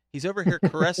 He's over here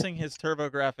caressing his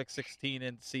TurboGrafx 16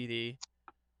 and CD.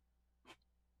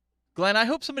 Glenn, I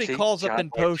hope somebody calls up in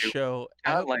post-show.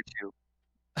 I like you.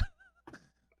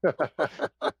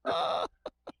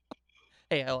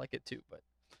 Hey, I like it too, but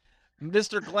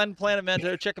Mr. Glenn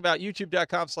Planamento, check him out,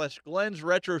 youtube.com/Glenn's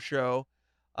Retro Show.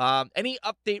 Any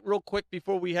update real quick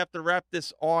before we have to wrap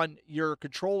this on your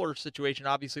controller situation,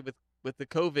 obviously with the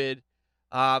COVID?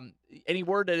 Any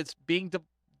word that it's being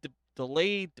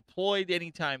delayed, deployed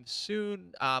anytime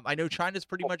soon? I know China's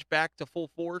pretty much back to full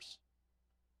force.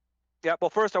 Yeah,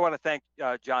 well, first I want to thank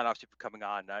John, obviously, for coming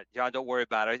on. John, don't worry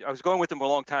about it. I was going with him a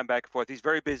long time back and forth. He's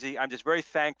very busy. I'm just very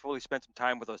thankful he spent some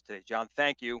time with us today. John,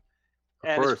 thank you.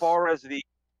 And as far as the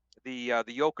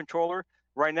Yoke controller,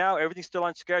 right now everything's still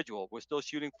on schedule. We're still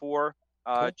shooting for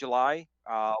July.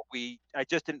 I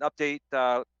just did an update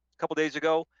a couple days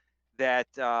ago that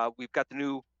we've got the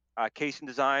new casing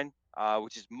design,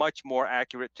 which is much more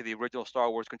accurate to the original Star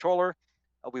Wars controller.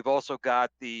 We've also got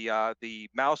the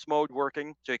mouse mode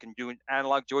working, so you can do an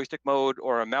analog joystick mode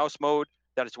or a mouse mode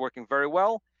that is working very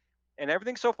well. And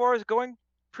everything so far is going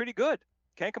pretty good.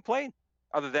 Can't complain,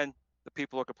 other than the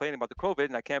people who are complaining about the COVID,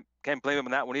 and I can't blame them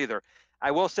on that one either. I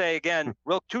will say again,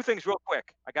 two things real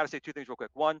quick. I got to say two things real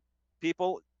quick. One,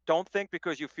 people, don't think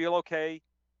because you feel okay,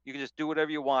 you can just do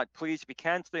whatever you want. Please, if you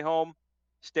can stay home,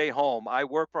 stay home. I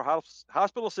work for a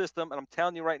hospital system, and I'm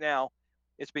telling you right now,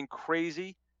 it's been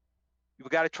crazy. We've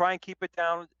got to try and keep it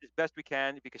down as best we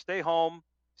can. If you can stay home,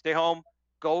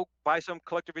 go buy some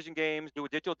CollectorVision games, do a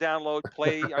digital download,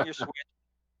 play on your Switch,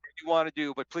 whatever you want to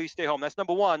do, but please stay home. That's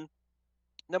number one.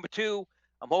 Number two,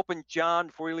 I'm hoping John,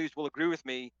 before he leaves, will agree with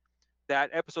me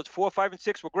that episodes 4, 5, and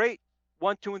 6 were great.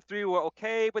 1, 2, and 3 were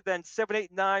okay, but then 7,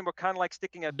 8, and 9 were kind of like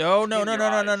sticking a No.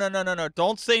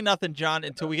 Don't say nothing, John,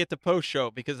 until we get to post-show,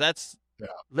 because that's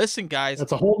listen, guys.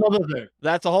 That's a whole other thing.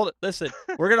 Listen,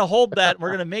 we're going to hold that. We're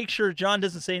going to make sure John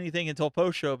doesn't say anything until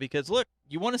post-show, because, look,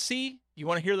 you want to hear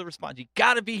the response. You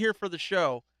got to be here for the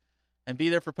show and be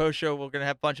there for post-show. We're going to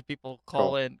have a bunch of people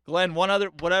call in. Glenn,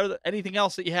 anything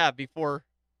else that you have before?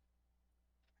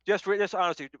 Just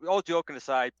honestly, all joking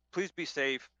aside, please be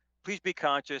safe. Please be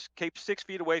conscious. Keep 6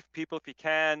 feet away from people if you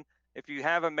can. If you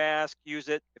have a mask, use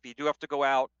it. If you do have to go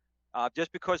out,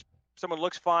 just because someone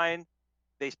looks fine,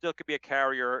 they still could be a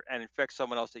carrier and infect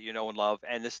someone else that you know and love.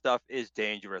 And this stuff is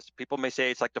dangerous. People may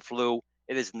say it's like the flu.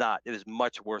 It is not. It is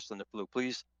much worse than the flu.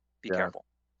 Please be careful.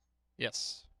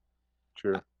 Yes.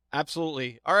 Sure.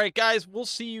 Absolutely. All right, guys, we'll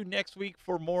see you next week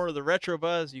for more of the Retro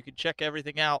Buzz. You can check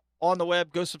everything out on the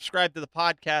web. Go subscribe to the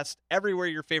podcast everywhere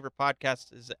your favorite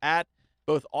podcast is at,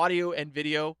 both audio and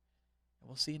video. And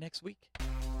we'll see you next week.